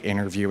of like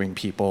interviewing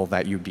people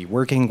that you'd be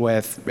working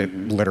with. It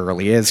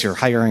literally is. You're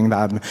hiring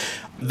them.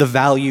 The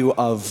value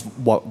of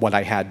what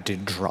I had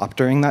did drop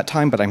during that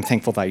time, but I'm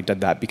thankful that I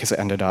did that because it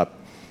ended up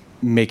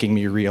making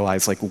me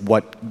realize like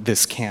what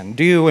this can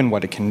do and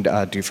what it can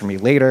do for me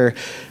later.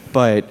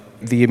 But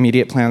the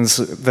immediate plans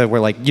that were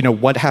like,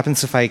 what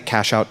happens if I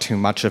cash out too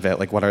much of it?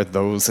 Like, what are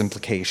those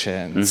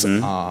implications?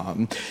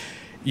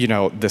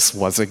 This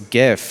was a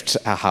gift.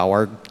 How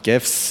are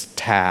gifts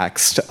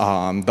taxed?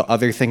 The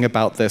other thing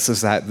about this is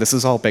that this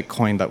is all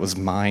Bitcoin that was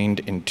mined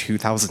in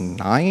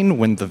 2009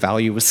 when the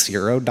value was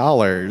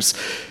 $0.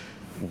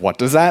 What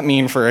does that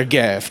mean for a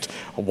gift?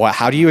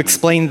 How do you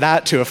explain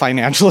that to a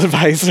financial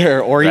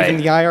advisor or even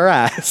the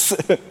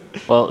IRS?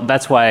 Well,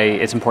 that's why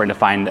it's important to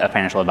find a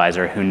financial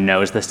advisor who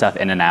knows this stuff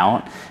in and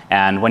out.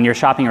 And when you're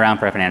shopping around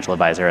for a financial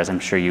advisor, as I'm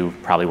sure you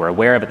probably were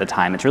aware of at the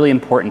time, it's really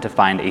important to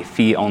find a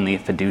fee-only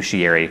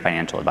fiduciary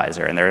financial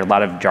advisor. And there are a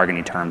lot of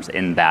jargony terms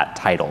in that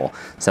title.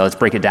 So let's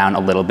break it down a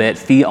little bit.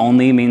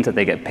 Fee-only means that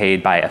they get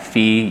paid by a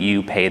fee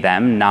you pay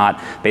them, not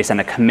based on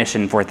a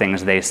commission for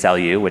things they sell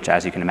you, which,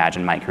 as you can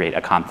imagine, might create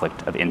a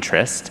conflict of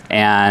interest.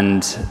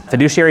 And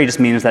fiduciary just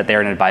means that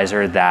they're an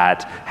advisor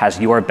that has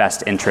your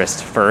best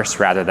interest first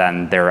rather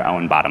than their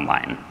own bottom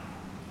line.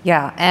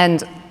 Yeah,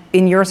 and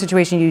in your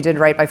situation, you did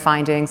right by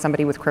finding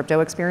somebody with crypto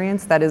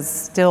experience. That is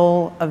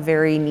still a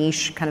very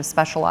niche, kind of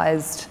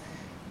specialized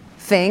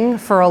thing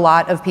for a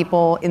lot of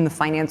people in the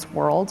finance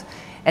world.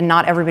 And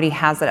not everybody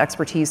has that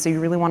expertise. So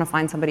you really want to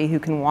find somebody who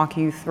can walk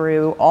you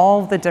through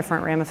all the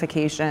different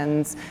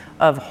ramifications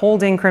of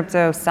holding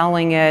crypto,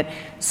 selling it,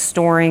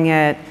 storing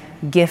it,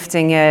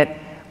 gifting it,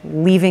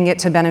 leaving it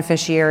to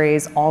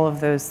beneficiaries, all of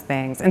those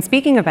things. And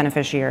speaking of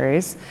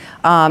beneficiaries,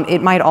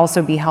 it might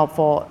also be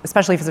helpful,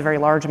 especially if it's a very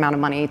large amount of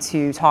money,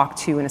 to talk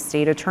to an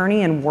estate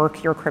attorney and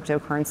work your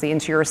cryptocurrency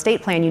into your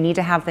estate plan. You need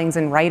to have things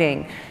in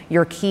writing,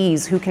 your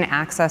keys, who can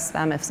access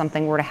them if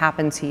something were to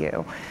happen to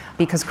you.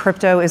 Because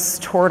crypto is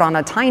stored on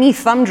a tiny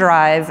thumb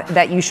drive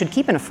that you should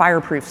keep in a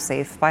fireproof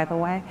safe, by the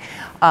way.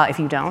 If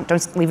you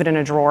don't leave it in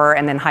a drawer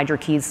and then hide your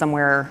keys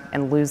somewhere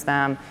and lose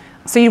them.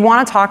 So you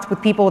want to talk with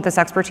people with this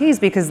expertise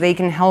because they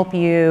can help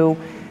you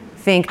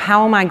think,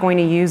 how am I going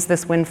to use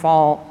this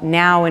windfall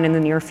now and in the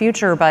near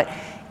future? But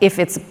if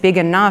it's big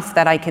enough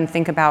that I can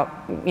think about,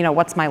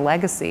 what's my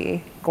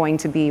legacy going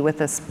to be with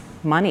this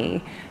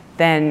money,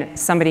 then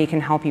somebody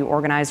can help you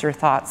organize your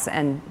thoughts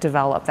and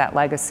develop that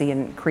legacy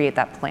and create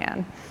that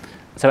plan.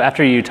 So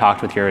after you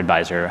talked with your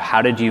advisor,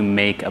 how did you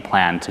make a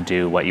plan to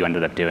do what you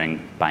ended up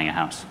doing, buying a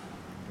house?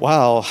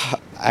 Well,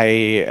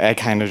 I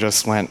kind of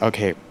just went,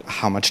 okay,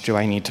 how much do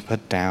I need to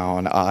put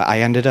down? I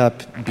ended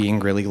up being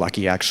really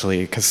lucky,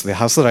 actually, because the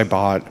house that I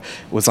bought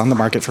was on the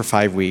market for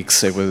 5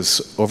 weeks. It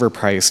was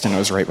overpriced, and it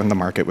was right when the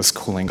market was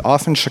cooling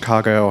off in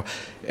Chicago,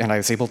 and I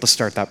was able to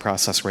start that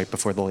process right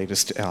before the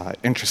latest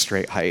interest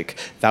rate hike.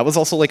 That was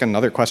also like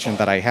another question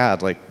that I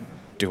had, like,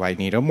 do I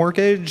need a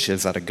mortgage?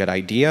 Is that a good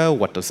idea?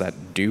 What does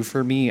that do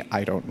for me?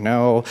 I don't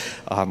know.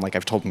 Like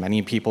I've told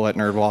many people at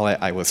NerdWallet,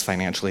 I was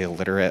financially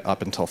illiterate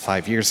up until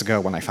 5 years ago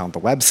when I found the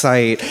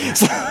website.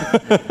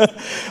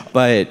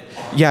 But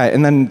yeah,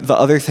 and then the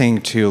other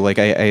thing too, like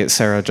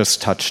Sarah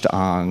just touched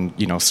on,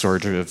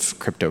 storage of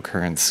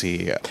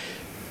cryptocurrency.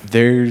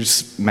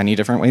 There's many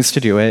different ways to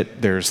do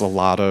it. There's a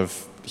lot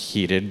of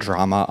heated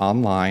drama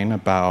online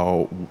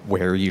about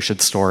where you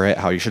should store it,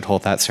 how you should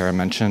hold that. Sarah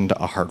mentioned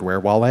a hardware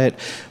wallet,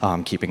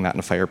 keeping that in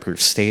a fireproof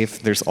safe.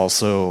 There's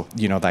also,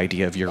 the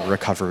idea of your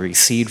recovery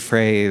seed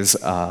phrase.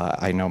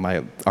 I know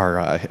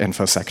our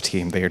InfoSec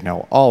team, they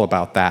know all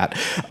about that.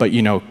 But,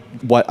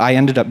 what I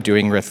ended up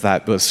doing with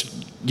that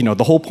was,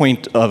 the whole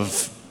point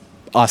of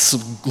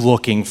us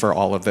looking for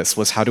all of this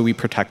was how do we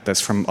protect this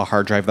from a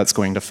hard drive that's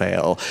going to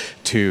fail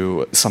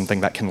to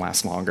something that can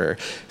last longer.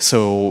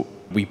 So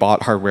we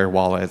bought hardware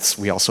wallets.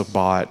 We also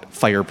bought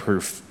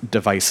fireproof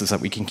devices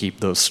that we can keep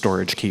those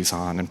storage keys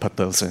on and put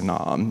those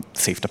in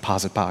safe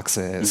deposit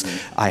boxes.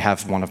 Mm-hmm. I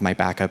have one of my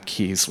backup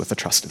keys with a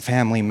trusted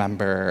family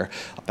member,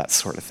 that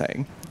sort of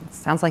thing.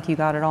 Sounds like you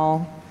got it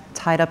all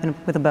tied up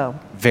with a bow.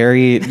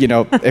 Very,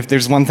 if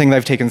there's one thing that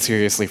I've taken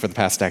seriously for the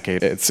past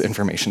decade, it's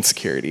information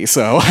security,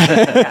 so.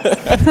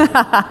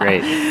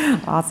 Great.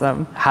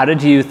 Awesome. How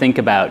did you think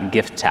about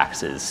gift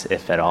taxes,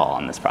 if at all,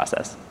 in this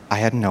process? I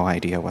had no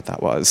idea what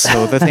that was.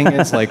 So the thing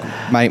is,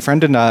 my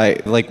friend and I,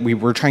 we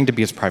were trying to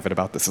be as private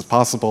about this as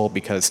possible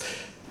because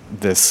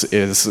this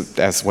is,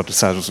 as what it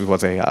says,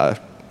 was a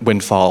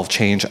windfall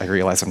change. I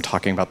realize I'm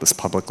talking about this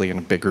publicly in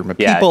a big room of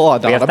people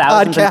on we have a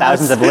thousands podcast. and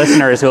thousands of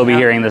listeners who will be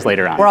hearing this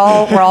later on. We're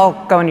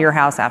all going to your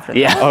house after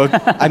this.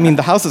 Yeah.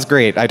 The house is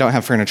great. I don't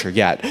have furniture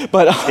yet,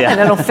 but and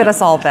it'll fit us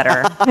all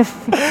better.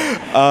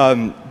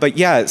 But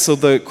yeah, so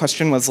the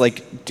question was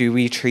do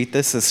we treat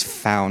this as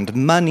found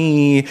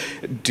money?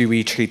 Do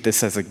we treat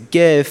this as a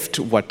gift?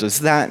 What does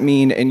that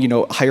mean? And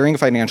hiring a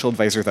financial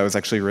advisor, that was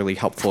actually really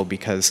helpful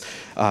because,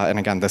 and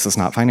again, this is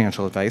not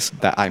financial advice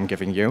that I'm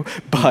giving you,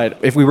 but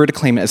if we were to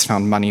claim it as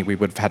found money, we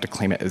would have had to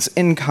claim it as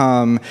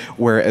income,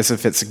 whereas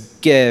if it's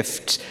a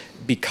gift,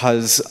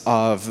 because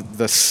of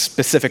the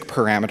specific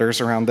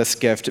parameters around this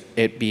gift,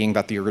 it being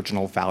that the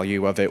original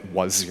value of it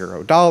was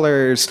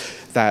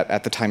 $0, that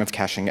at the time of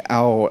cashing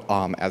out,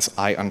 as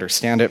I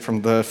understand it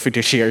from the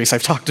fiduciaries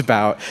I've talked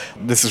about,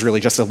 this is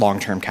really just a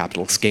long-term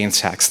capital gains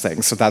tax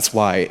thing, so that's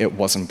why it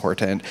was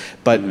important.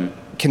 But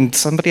can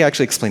somebody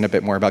actually explain a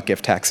bit more about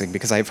gift taxing?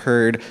 Because I've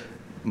heard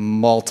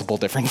multiple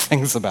different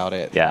things about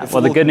it. Yeah,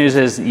 well, the good news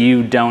is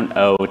you don't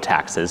owe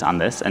taxes on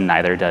this, and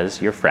neither does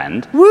your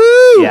friend. Woo!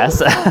 Yes.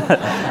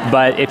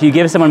 But if you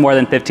give someone more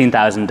than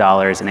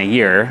 $15,000 in a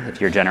year, if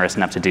you're generous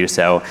enough to do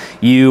so,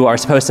 you are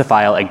supposed to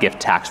file a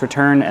gift tax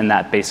return, and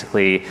that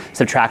basically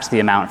subtracts the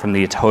amount from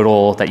the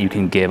total that you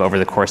can give over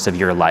the course of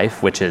your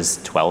life, which is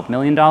 $12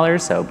 million,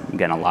 so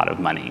again, a lot of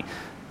money.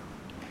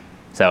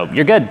 So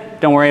you're good.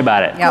 Don't worry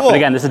about it. Yep. But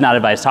again, this is not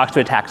advice. Talk to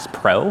a tax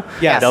pro.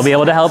 Yes. They'll be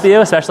able to help you,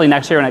 especially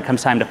next year when it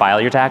comes time to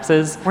file your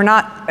taxes. We're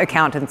not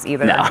accountants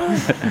either. No.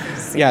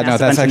 Yeah, no,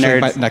 that's bunch of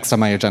actually nerds. next on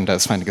my agenda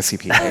is finding a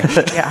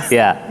CPA. Yeah.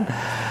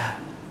 Yeah.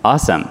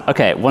 Awesome.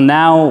 Okay, well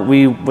now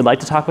we would like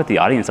to talk with the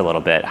audience a little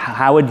bit.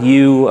 How would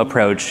you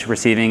approach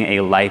receiving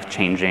a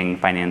life-changing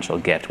financial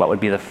gift? What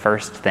would be the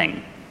first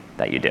thing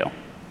that you do?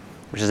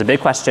 Which is a big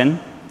question,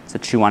 so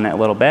chew on it a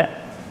little bit.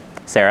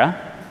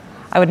 Sarah?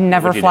 I would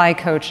never What'd you fly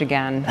coach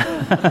again.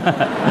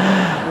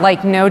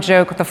 No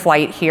joke with the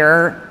flight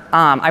here.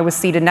 I was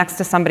seated next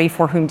to somebody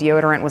for whom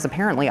deodorant was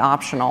apparently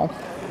optional.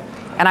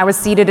 And I was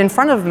seated in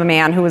front of a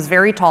man who was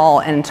very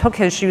tall and took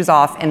his shoes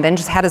off and then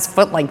just had his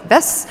foot like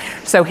this.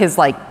 So his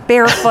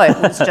bare foot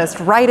was just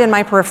right in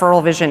my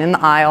peripheral vision in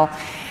the aisle.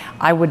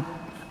 I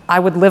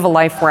would live a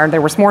life where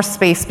there was more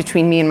space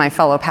between me and my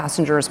fellow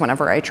passengers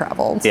whenever I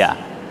traveled.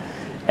 Yeah.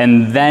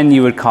 And then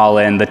you would call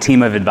in the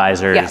team of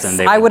advisors, Yes, and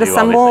they I would do all these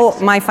assemble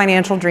things. my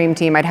financial dream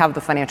team. I'd have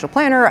the financial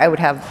planner, I would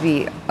have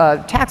the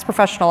tax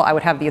professional, I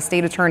would have the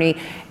estate attorney,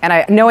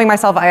 and knowing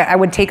myself, I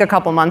would take a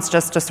couple months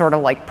just to sort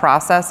of like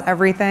process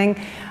everything.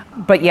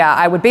 But yeah,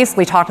 I would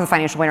basically talk to the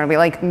financial planner and be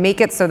like,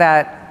 make it so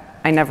that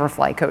I never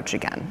fly coach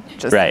again.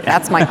 Just, Right.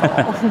 That's my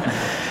goal.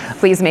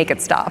 Please make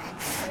it stop.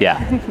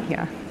 Yeah.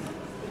 Yeah.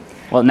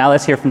 Well, now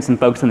let's hear from some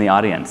folks in the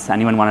audience.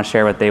 Anyone want to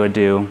share what they would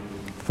do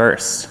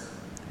first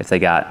if they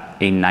got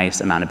a nice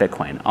amount of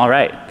Bitcoin? All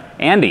right,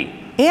 Andy.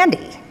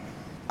 Andy,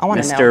 I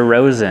want to know. Mr.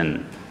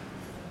 Rosen.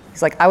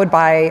 He's like, I would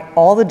buy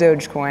all the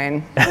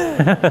Dogecoin.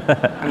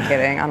 I'm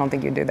kidding. I don't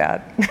think you'd do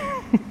that.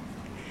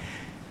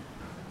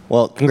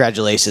 Well,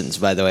 congratulations,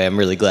 by the way. I'm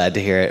really glad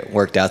to hear it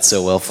worked out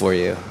so well for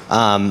you.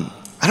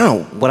 I don't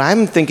know. What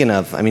I'm thinking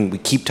of, I mean, we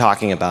keep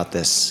talking about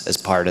this as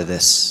part of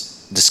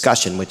this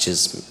discussion, which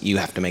is you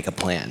have to make a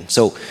plan.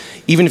 So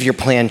even if your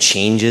plan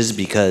changes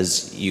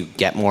because you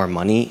get more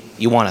money,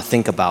 you want to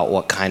think about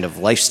what kind of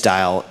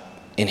lifestyle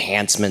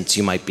enhancements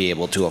you might be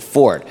able to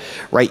afford,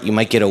 right? You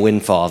might get a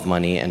windfall of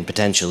money and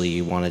potentially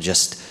you want to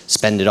just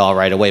spend it all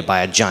right away,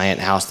 buy a giant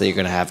house that you're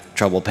going to have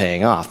trouble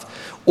paying off.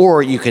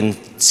 Or you can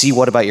see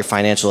what about your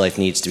financial life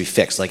needs to be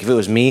fixed. Like if it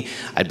was me,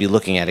 I'd be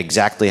looking at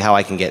exactly how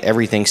I can get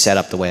everything set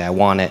up the way I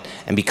want it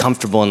and be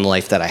comfortable in the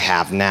life that I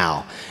have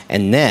now.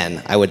 And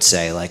then I would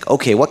say like,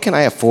 okay, what can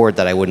I afford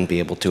that I wouldn't be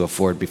able to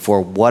afford before?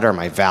 What are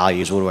my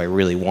values? What do I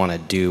really want to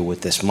do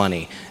with this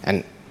money?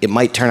 And it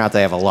might turn out that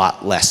I have a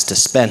lot less to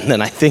spend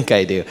than I think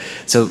I do.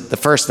 So the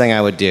first thing I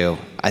would do,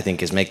 I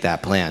think, is make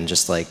that plan,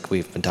 just like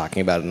we've been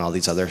talking about in all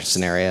these other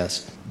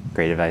scenarios.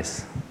 Great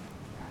advice.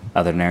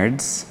 Other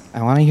nerds?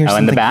 I want to hear in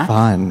something the back?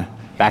 fun.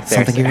 Back there.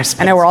 Something Sarah.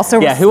 irresponsible. I know we're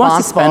also Yeah, who wants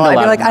to spend a I'd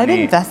lot be like, of money? I'd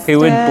invest Who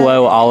would it.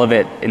 blow all of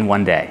it in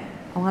one day?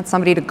 I want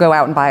somebody to go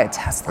out and buy a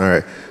Tesla. All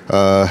right.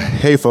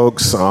 Hey,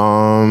 folks.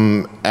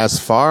 As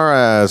far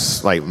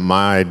as like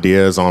my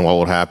ideas on what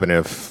would happen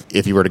if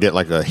you were to get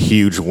like a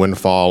huge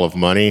windfall of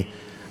money,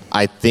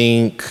 I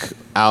think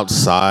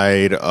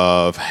outside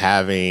of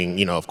having,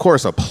 you know, of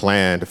course, a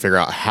plan to figure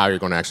out how you're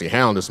going to actually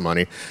handle this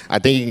money, I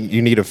think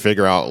you need to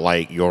figure out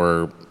like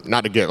your,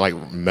 not to get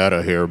like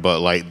meta here,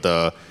 but like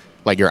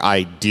your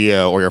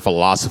idea or your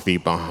philosophy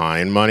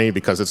behind money,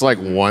 because it's like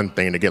one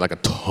thing to get like a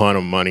ton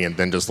of money and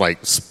then just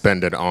like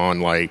spend it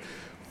on like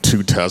 2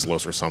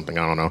 Teslas or something,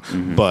 I don't know.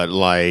 Mm-hmm. But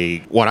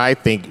like what I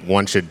think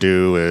one should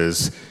do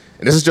is,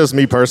 and this is just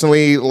me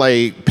personally,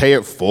 like pay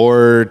it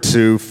forward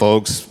to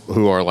folks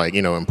who are like,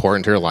 you know,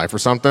 important to your life or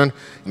something.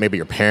 Maybe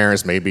your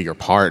parents, maybe your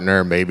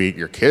partner, maybe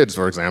your kids,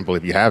 for example,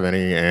 if you have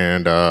any.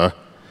 And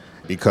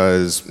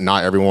because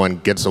not everyone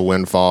gets a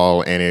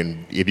windfall,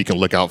 and if you can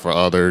look out for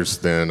others,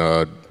 then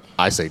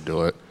I say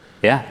do it.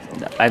 Yeah,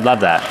 I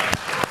love that.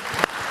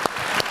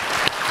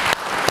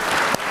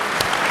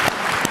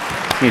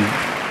 I mean,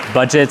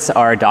 budgets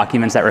are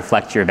documents that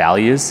reflect your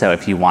values, so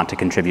if you want to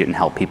contribute and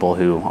help people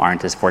who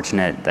aren't as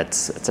fortunate,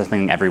 that's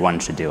something everyone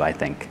should do, I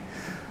think.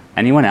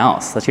 Anyone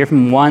else? Let's hear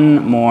from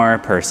one more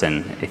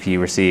person. If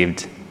you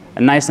received a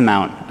nice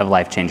amount of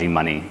life-changing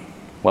money,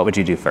 what would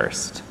you do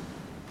first?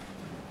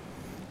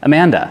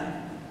 Amanda.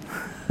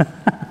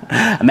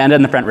 Amanda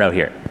in the front row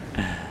here.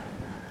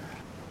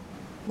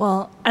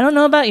 Well, I don't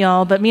know about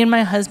y'all, but me and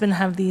my husband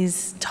have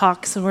these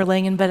talks when we're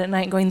laying in bed at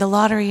night going, the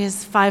lottery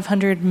is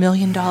 $500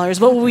 million. What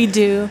will we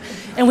do?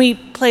 And we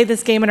play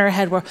this game in our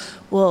head where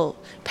we'll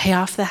pay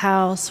off the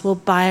house, we'll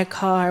buy a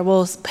car,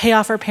 we'll pay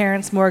off our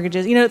parents'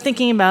 mortgages, you know,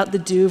 thinking about the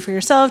do for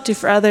yourself, do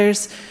for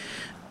others.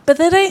 But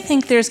then I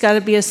think there's got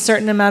to be a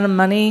certain amount of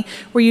money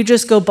where you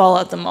just go ball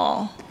at the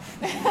mall.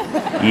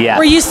 Yeah.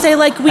 Where you say,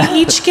 like, we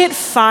each get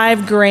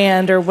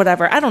 $5,000 or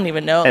whatever. I don't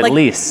even know. At like,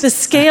 least. The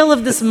scale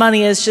of this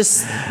money is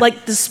just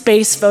like the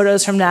space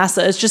photos from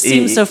NASA. It just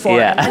seems so foreign.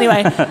 Yeah.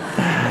 Anyway,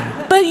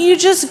 but you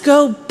just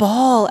go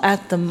ball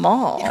at the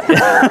mall.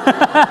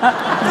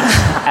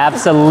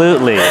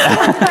 Absolutely.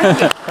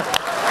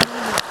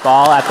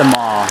 Ball at the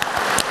mall.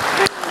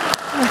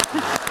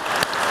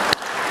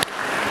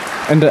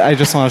 And I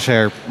just want to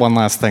share one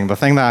last thing. The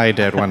thing that I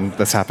did when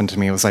this happened to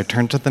me was I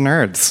turned to the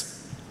nerds.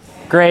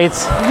 Great.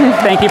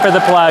 Thank you for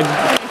the plug.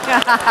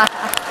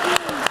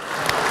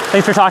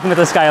 Thanks for talking with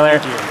us, Skylar.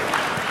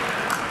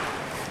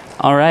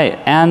 All right,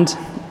 and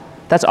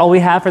that's all we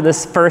have for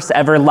this first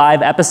ever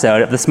live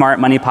episode of the Smart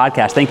Money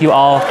Podcast. Thank you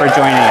all for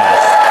joining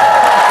us.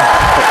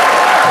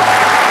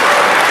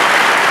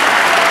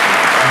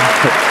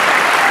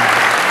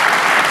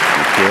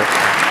 Thank you.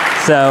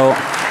 So,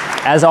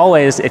 as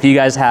always, if you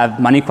guys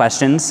have money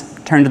questions,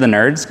 turn to the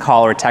nerds,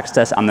 call or text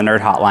us on the nerd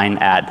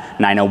hotline at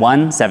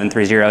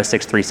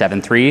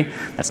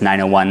 901-730-6373. That's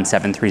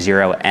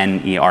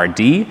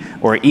 901-730-NERD.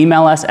 Or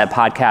email us at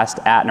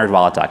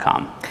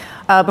podcast@nerdwallet.com.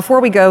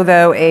 Before we go,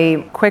 though,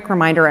 a quick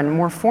reminder and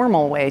more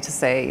formal way to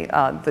say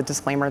the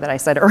disclaimer that I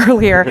said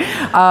earlier.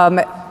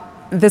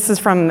 This is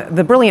from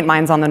the brilliant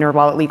minds on the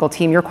NerdWallet legal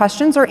team. Your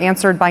questions are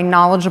answered by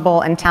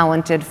knowledgeable and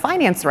talented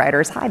finance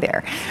writers. Hi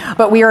there.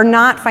 But we are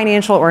not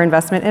financial or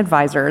investment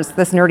advisors.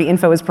 This nerdy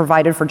info is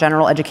provided for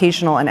general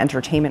educational and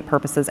entertainment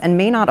purposes and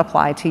may not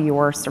apply to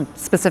your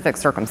specific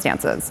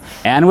circumstances.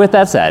 And with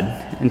that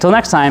said, until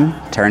next time,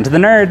 turn to the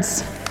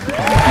nerds.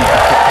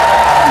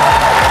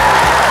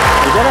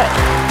 We did it.